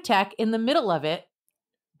heart attack in the middle of it.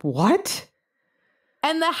 What?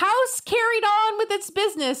 And the House carried on with its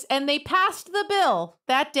business, and they passed the bill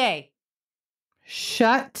that day.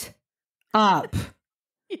 Shut up.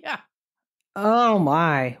 Yeah. Oh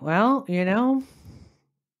my. Well,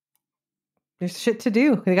 there's shit to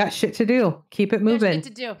do. They got shit to do. Keep it There's moving. shit to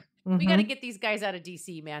do. Mhm. We got to get these guys out of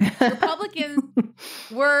DC, man. Republicans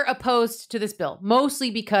were opposed to this bill,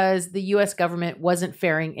 mostly because the U.S. government wasn't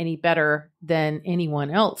faring any better than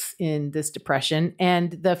anyone else in this depression.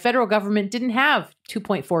 And the federal government didn't have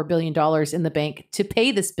 $2.4 billion in the bank to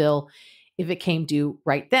pay this bill if it came due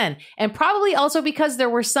right then. And probably also because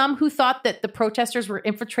there were some who thought that the protesters were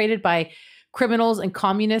infiltrated by criminals and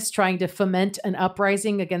communists trying to foment an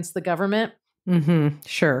uprising against the government. Mm-hmm.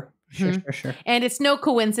 Sure. Mhm. Sure. And it's no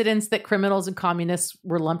coincidence that criminals and communists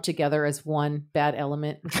were lumped together as one bad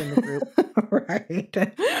element within the group. Right.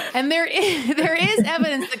 And there is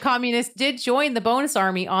evidence that communists did join the bonus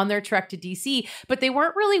army on their trek to DC, but they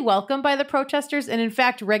weren't really welcomed by the protesters, and in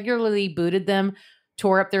fact regularly booted them,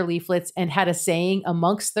 tore up their leaflets, and had a saying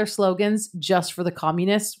amongst their slogans just for the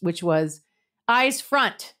communists, which was eyes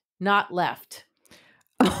front, not left.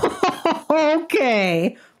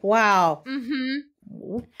 Okay. Wow.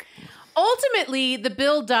 Mm-hmm. Ultimately, the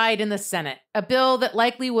bill died in the Senate, a bill that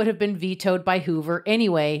likely would have been vetoed by Hoover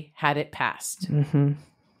anyway had it passed. Mm-hmm.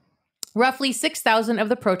 Roughly 6,000 of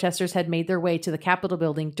the protesters had made their way to the Capitol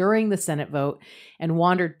building during the Senate vote and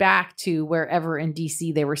wandered back to wherever in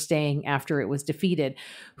D.C. they were staying after it was defeated.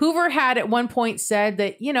 Hoover had at one point said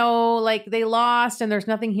that, like they lost and there's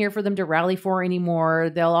nothing here for them to rally for anymore.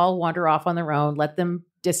 They'll all wander off on their own. Let them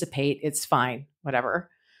dissipate. It's fine. Whatever.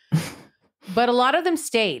 But a lot of them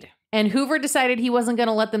stayed. And Hoover decided he wasn't going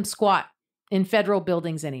to let them squat in federal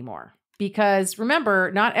buildings anymore. Because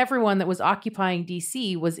remember, not everyone that was occupying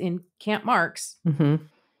D.C. was in Camp Marks. Mm-hmm.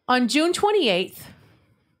 On June 28th,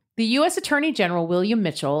 the U.S. Attorney General William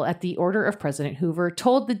Mitchell, at the order of President Hoover,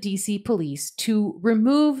 told the D.C. police to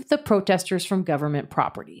remove the protesters from government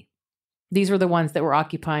property. These were the ones that were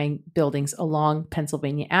occupying buildings along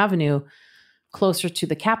Pennsylvania Avenue, closer to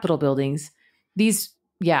the Capitol buildings.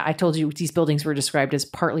 I told you these buildings were described as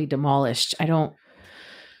partly demolished.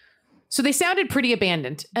 So they sounded pretty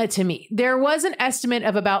abandoned to me. There was an estimate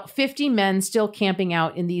of about 50 men still camping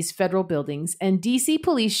out in these federal buildings, and DC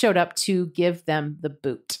police showed up to give them the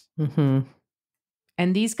boot. Mm-hmm.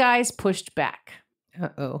 And these guys pushed back.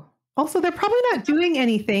 Uh-oh. Also, they're probably not doing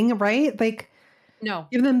anything, right? Like, No.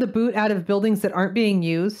 give them the boot out of buildings that aren't being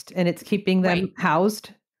used, and it's keeping them Right.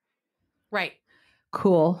 housed. Right.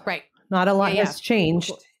 Cool. Right. Not a lot Yeah, has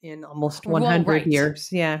changed in almost Well, 100 right. years.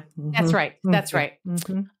 Yeah. That's right. That's right.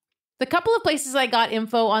 Mm-hmm. The couple of places I got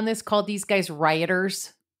info on this called these guys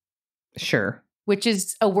rioters, Sure. which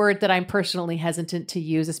is a word that I'm personally hesitant to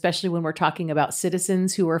use, especially when we're talking about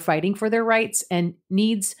citizens who are fighting for their rights and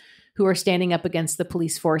needs, who are standing up against the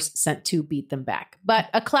police force sent to beat them back. But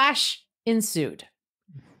a clash ensued.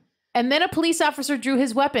 And then a police officer drew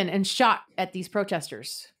his weapon and shot at these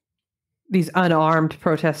protesters. These unarmed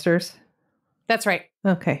protesters. That's right.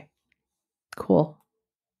 Okay. Cool.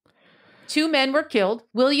 2 men were killed.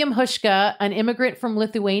 William Hushka, an immigrant from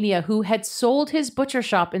Lithuania who had sold his butcher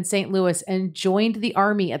shop in St. Louis and joined the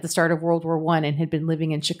army at the start of World War I and had been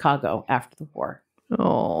living in Chicago after the war.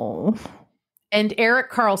 Oh. And Eric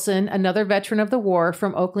Carlson, another veteran of the war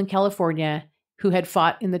from Oakland, California, who had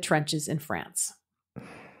fought in the trenches in France.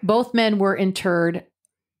 Both men were interred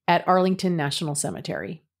at Arlington National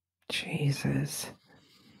Cemetery. Jesus.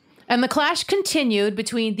 And the clash continued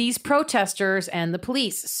between these protesters and the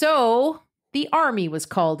police. So the army was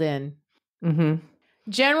called in. Mm-hmm.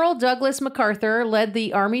 General Douglas MacArthur led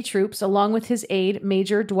the army troops along with his aide,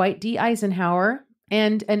 Major Dwight D. Eisenhower.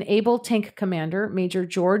 and an able tank commander, Major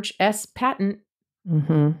George S. Patton.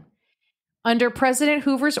 Mm-hmm. Under President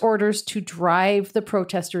Hoover's orders to drive the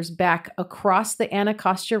protesters back across the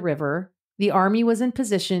Anacostia River, the Army was in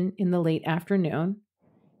position in the late afternoon.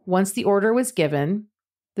 Once the order was given,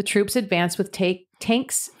 the troops advanced with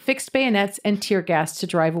tanks, fixed bayonets, and tear gas to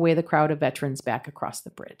drive away the crowd of veterans back across the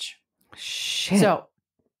bridge. Shit. So,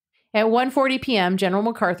 at 1:40 p.m., General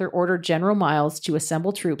MacArthur ordered General Miles to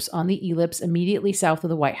assemble troops on the ellipse immediately south of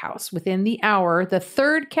the White House. Within the hour, the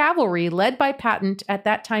 3rd Cavalry, led by Patton, at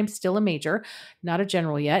that time still a major, not a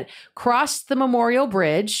general yet, crossed the Memorial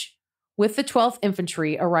Bridge with the 12th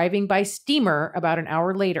Infantry, arriving by steamer about an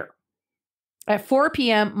hour later. At 4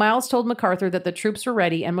 p.m., Miles told MacArthur that the troops were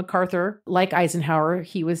ready, and MacArthur, like Eisenhower,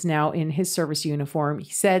 he was now in his service uniform.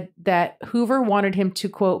 He said that Hoover wanted him to,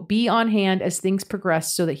 quote, be on hand as things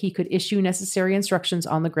progressed so that he could issue necessary instructions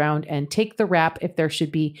on the ground and take the rap if there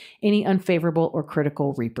should be any unfavorable or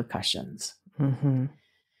critical repercussions. Mm-hmm.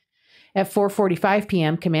 At 4:45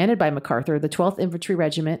 p.m., commanded by MacArthur, the 12th Infantry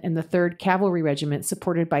Regiment and the 3rd Cavalry Regiment,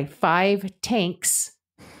 supported by 5 tanks,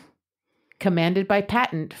 commanded by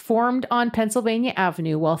Patton, formed on Pennsylvania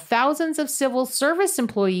Avenue, while thousands of civil service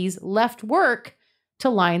employees left work to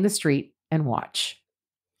line the street and watch.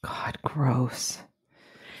 God, gross.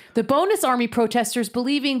 The bonus army protesters,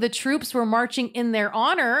 believing the troops were marching in their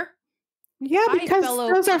honor. Yeah, because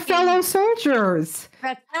those are fellow soldiers.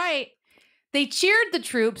 That's right. They cheered the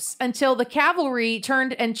troops until the cavalry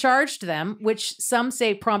turned and charged them, which some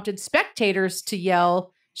say prompted spectators to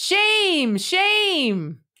yell, "Shame!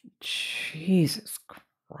 Shame!" Jesus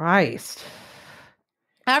Christ.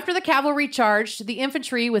 After the cavalry charged, the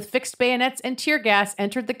infantry with fixed bayonets and tear gas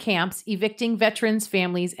entered the camps, evicting veterans,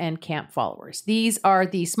 families, and camp followers. These are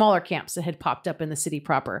the smaller camps that had popped up in the city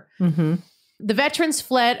proper. Mm-hmm. The veterans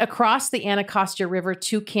fled across the Anacostia River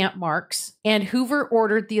to Camp Marks, and Hoover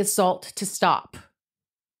ordered the assault to stop.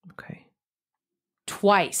 Okay.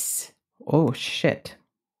 Twice. Oh, shit.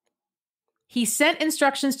 He sent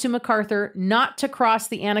instructions to MacArthur not to cross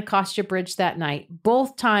the Anacostia Bridge that night.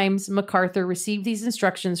 Both times, MacArthur received these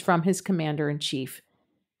instructions from his commander-in-chief.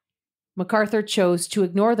 MacArthur chose to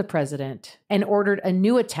ignore the president and ordered a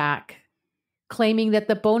new attack, claiming that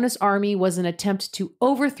the bonus army was an attempt to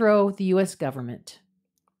overthrow the U.S. government.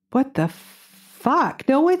 What the fuck?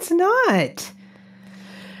 No, it's not.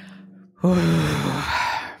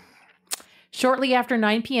 Shortly after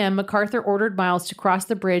 9 p.m., MacArthur ordered Miles to cross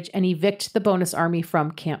the bridge and evict the bonus army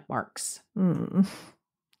from Camp Marks. Mm.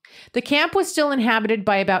 The camp was still inhabited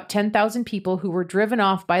by about 10,000 people who were driven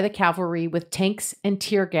off by the cavalry with tanks and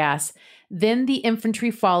tear gas. Then the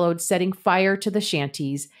infantry followed, setting fire to the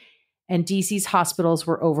shanties, and DC's hospitals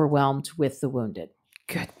were overwhelmed with the wounded.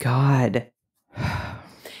 Good God.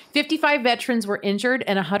 55 veterans were injured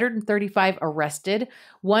and 135 arrested.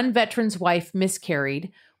 One veteran's wife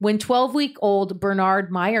miscarried. When 12-week-old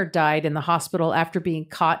Bernard Meyer died in the hospital after being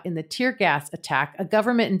caught in the tear gas attack, a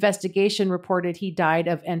government investigation reported he died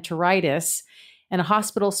of enteritis, and a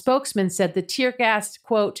hospital spokesman said the tear gas,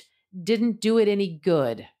 quote, didn't do it any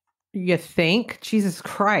good. You think? Jesus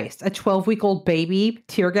Christ. A 12-week-old baby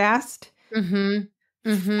tear gassed? Mm-hmm.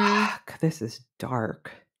 Mm-hmm. Fuck, this is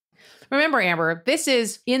dark. Remember, Amber, this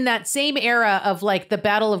is in that same era of like the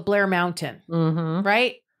Battle of Blair Mountain,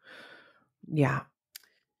 right? Yeah.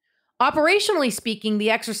 Operationally speaking, the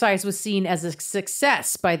exercise was seen as a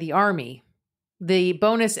success by the Army. The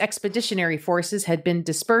bonus expeditionary forces had been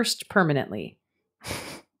dispersed permanently.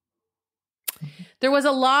 There was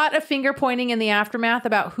a lot of finger pointing in the aftermath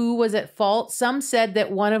about who was at fault. Some said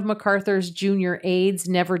that one of MacArthur's junior aides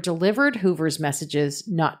never delivered Hoover's messages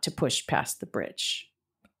not to push past the bridge.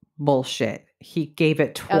 Bullshit. He gave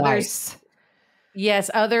it twice.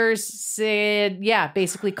 Others said,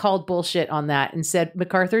 basically called bullshit on that and said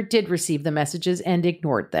MacArthur did receive the messages and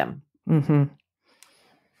ignored them. Mm-hmm.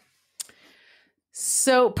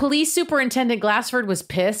 So Police Superintendent Glassford was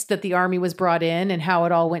pissed that the Army was brought in and how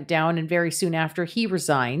it all went down, and very soon after he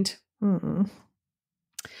resigned. Mm-mm.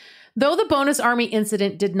 Though the bonus army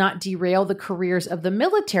incident did not derail the careers of the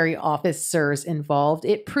military officers involved,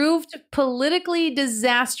 it proved politically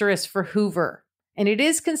disastrous for Hoover. And it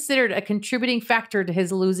is considered a contributing factor to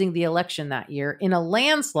his losing the election that year in a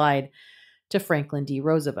landslide to Franklin D.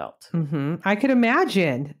 Roosevelt. Mm-hmm. I could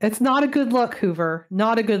imagine. It's not a good look, Hoover.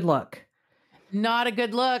 Not a good look. Not a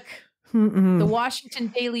good look. Mm-mm. The Washington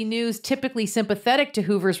Daily News, typically sympathetic to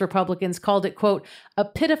Hoover's Republicans, called it, quote, a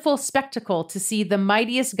pitiful spectacle to see the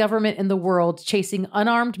mightiest government in the world chasing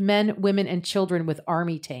unarmed men, women, and children with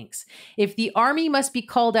army tanks. If the army must be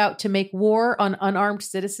called out to make war on unarmed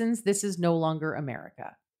citizens, this is no longer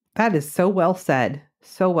America. That is so well said.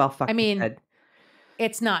 So well fucking said.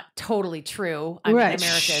 it's not totally true. I mean, Right.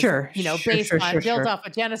 America Sure. is, Sure, based sure, on, sure, built sure. off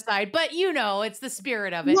of genocide, but it's the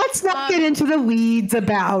spirit of it. Let's not get into the weeds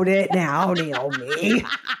about it now, Naomi.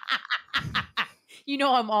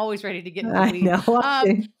 I'm always ready to get into the I weeds.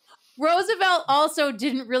 know. Roosevelt also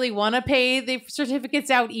didn't really want to pay the certificates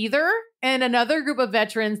out either. And another group of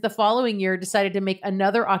veterans the following year decided to make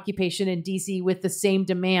another occupation in DC with the same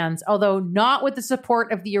demands, although not with the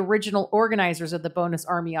support of the original organizers of the bonus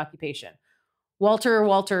army occupation. Walter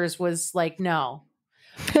Walters was like, no.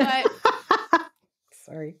 But,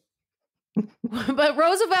 Sorry. but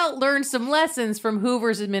Roosevelt learned some lessons from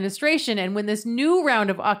Hoover's administration. And when this new round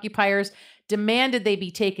of occupiers demanded they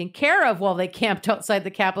be taken care of while they camped outside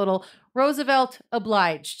the Capitol, Roosevelt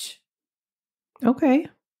obliged. Okay.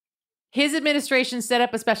 His administration set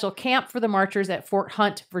up a special camp for the marchers at Fort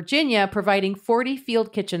Hunt, Virginia, providing 40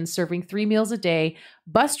 field kitchens serving 3 meals a day,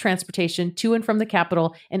 bus transportation to and from the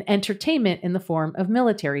Capitol, and entertainment in the form of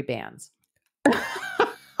military bands.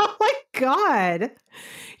 Oh my God.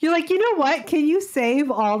 You're like, you know what? Can you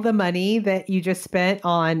save all the money that you just spent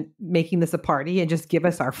on making this a party and just give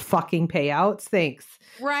us our fucking payouts? Thanks.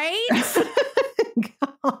 Right?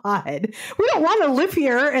 God. We don't want to live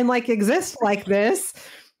here and exist like this.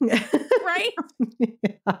 Right?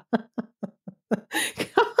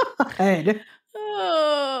 God.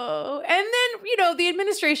 Oh. And then, the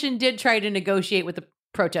administration did try to negotiate with the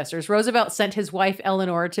protesters. Roosevelt sent his wife,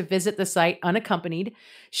 Eleanor, to visit the site unaccompanied.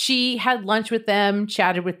 She had lunch with them,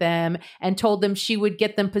 chatted with them, and told them she would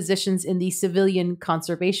get them positions in the Civilian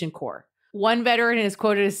Conservation Corps. One veteran is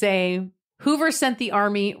quoted as saying, Hoover sent the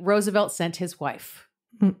army, Roosevelt sent his wife.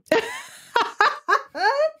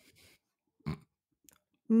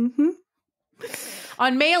 Mm-hmm.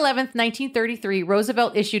 On May 11th, 1933,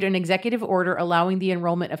 Roosevelt issued an executive order allowing the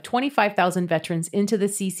enrollment of 25,000 veterans into the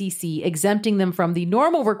CCC, exempting them from the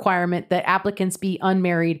normal requirement that applicants be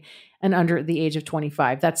unmarried and under the age of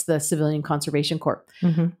 25. That's the Civilian Conservation Corps.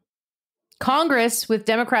 Mm-hmm. Congress, with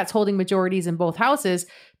Democrats holding majorities in both houses,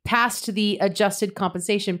 passed the Adjusted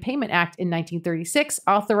Compensation Payment Act in 1936,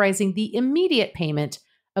 authorizing the immediate payment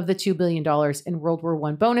of the $2 billion in World War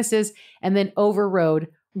I bonuses, and then overrode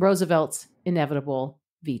Roosevelt's inevitable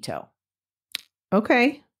veto.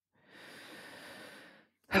 Okay.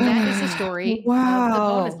 And that is the story Wow.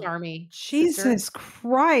 of the bonus army. Jesus sister.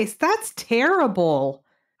 Christ. That's terrible.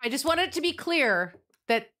 I just wanted it to be clear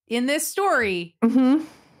that in this story, Mm-hmm.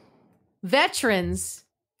 veterans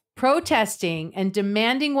protesting and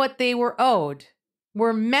demanding what they were owed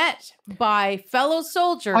were met by fellow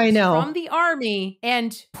soldiers from the army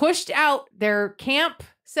and pushed out, their camp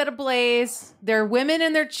set ablaze, their women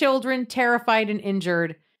and their children terrified and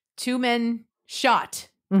injured, 2 men shot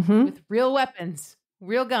with real weapons,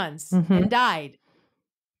 real guns, and died.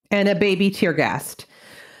 And a baby tear gassed.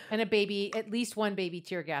 And a baby, at least one baby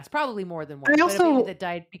tear gas, probably more than one. I but a also baby that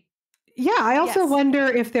died. I also Yes. wonder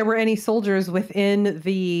if there were any soldiers within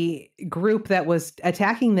the group that was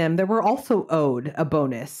attacking them that were also owed a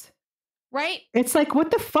bonus. Right? It's like, what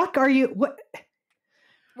the fuck are you? What?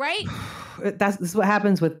 Right? This is what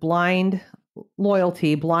happens with blind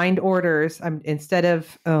loyalty, blind orders. Instead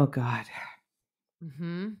of, oh God.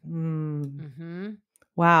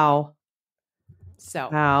 Wow. So.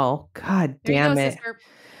 Wow. God damn it. Sister.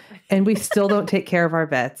 And we still don't take care of our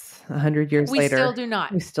vets 100 years later. We still do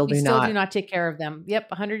not. We still do not take care of them.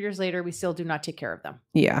 Yep. 100 years later, we still do not take care of them.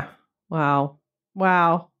 Yeah. Wow.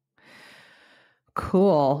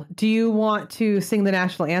 Cool. Do you want to sing the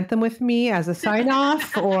national anthem with me as a sign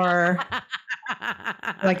off, or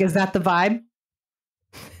is that the vibe?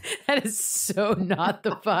 That is so not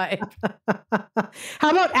the vibe. How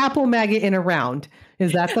about Apple Maggot in a round?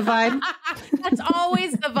 Is that the vibe? That's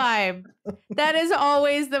always the vibe. That is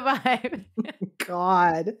always the vibe.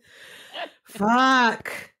 God.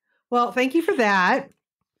 Fuck. Well, thank you for that.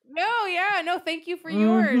 No, thank you for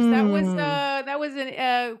yours. That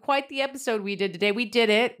was quite the episode we did today. We did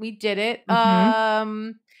it.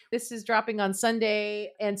 This is dropping on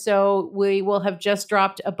Sunday, and so we will have just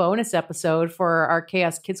dropped a bonus episode for our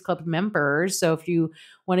Chaos Kids Club members. So if you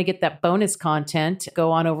want to get that bonus content,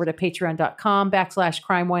 go on over to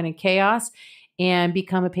patreon.com/crime, wine, and chaos and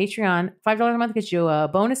become a Patreon. $5 a month gets you a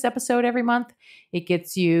bonus episode every month. It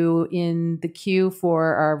gets you in the queue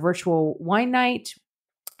for our virtual wine night.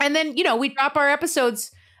 And then, we drop our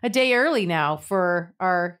episodes a day early now for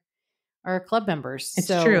our club members. It's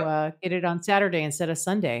true. Get it on Saturday instead of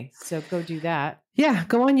Sunday. So go do that. Yeah.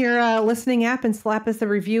 Go on your listening app and slap us a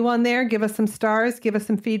review on there. Give us some stars. Give us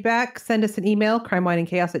some feedback. Send us an email,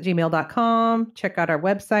 crimewineandchaos@gmail.com. Check out our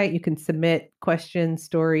website. You can submit questions,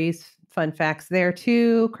 stories, fun facts there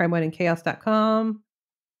too, crimewineandchaos.com.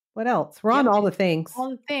 What else? We're on all the things. All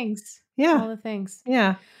the things. Yeah. All the things.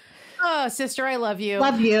 Yeah. Oh, sister, I love you.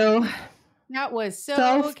 Love you. That was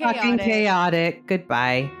so fucking chaotic.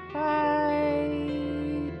 Goodbye. Bye.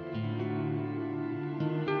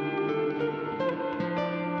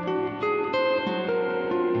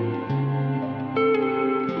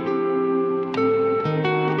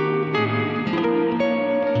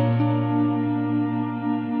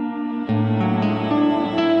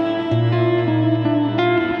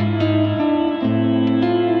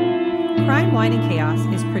 Crime, Wine, and Chaos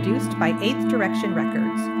is produced by 8th Direction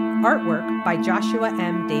Records. Artwork by Joshua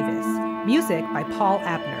M. Davis. Music by Paul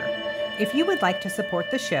Abner. If you would like to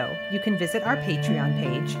support the show, you can visit our Patreon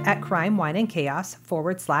page at Crime, Wine, and Chaos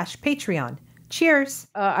 /Patreon. Cheers.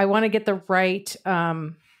 I want to get the right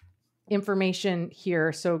information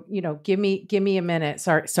here. So, give me a minute.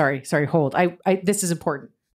 Sorry. Hold. This is important.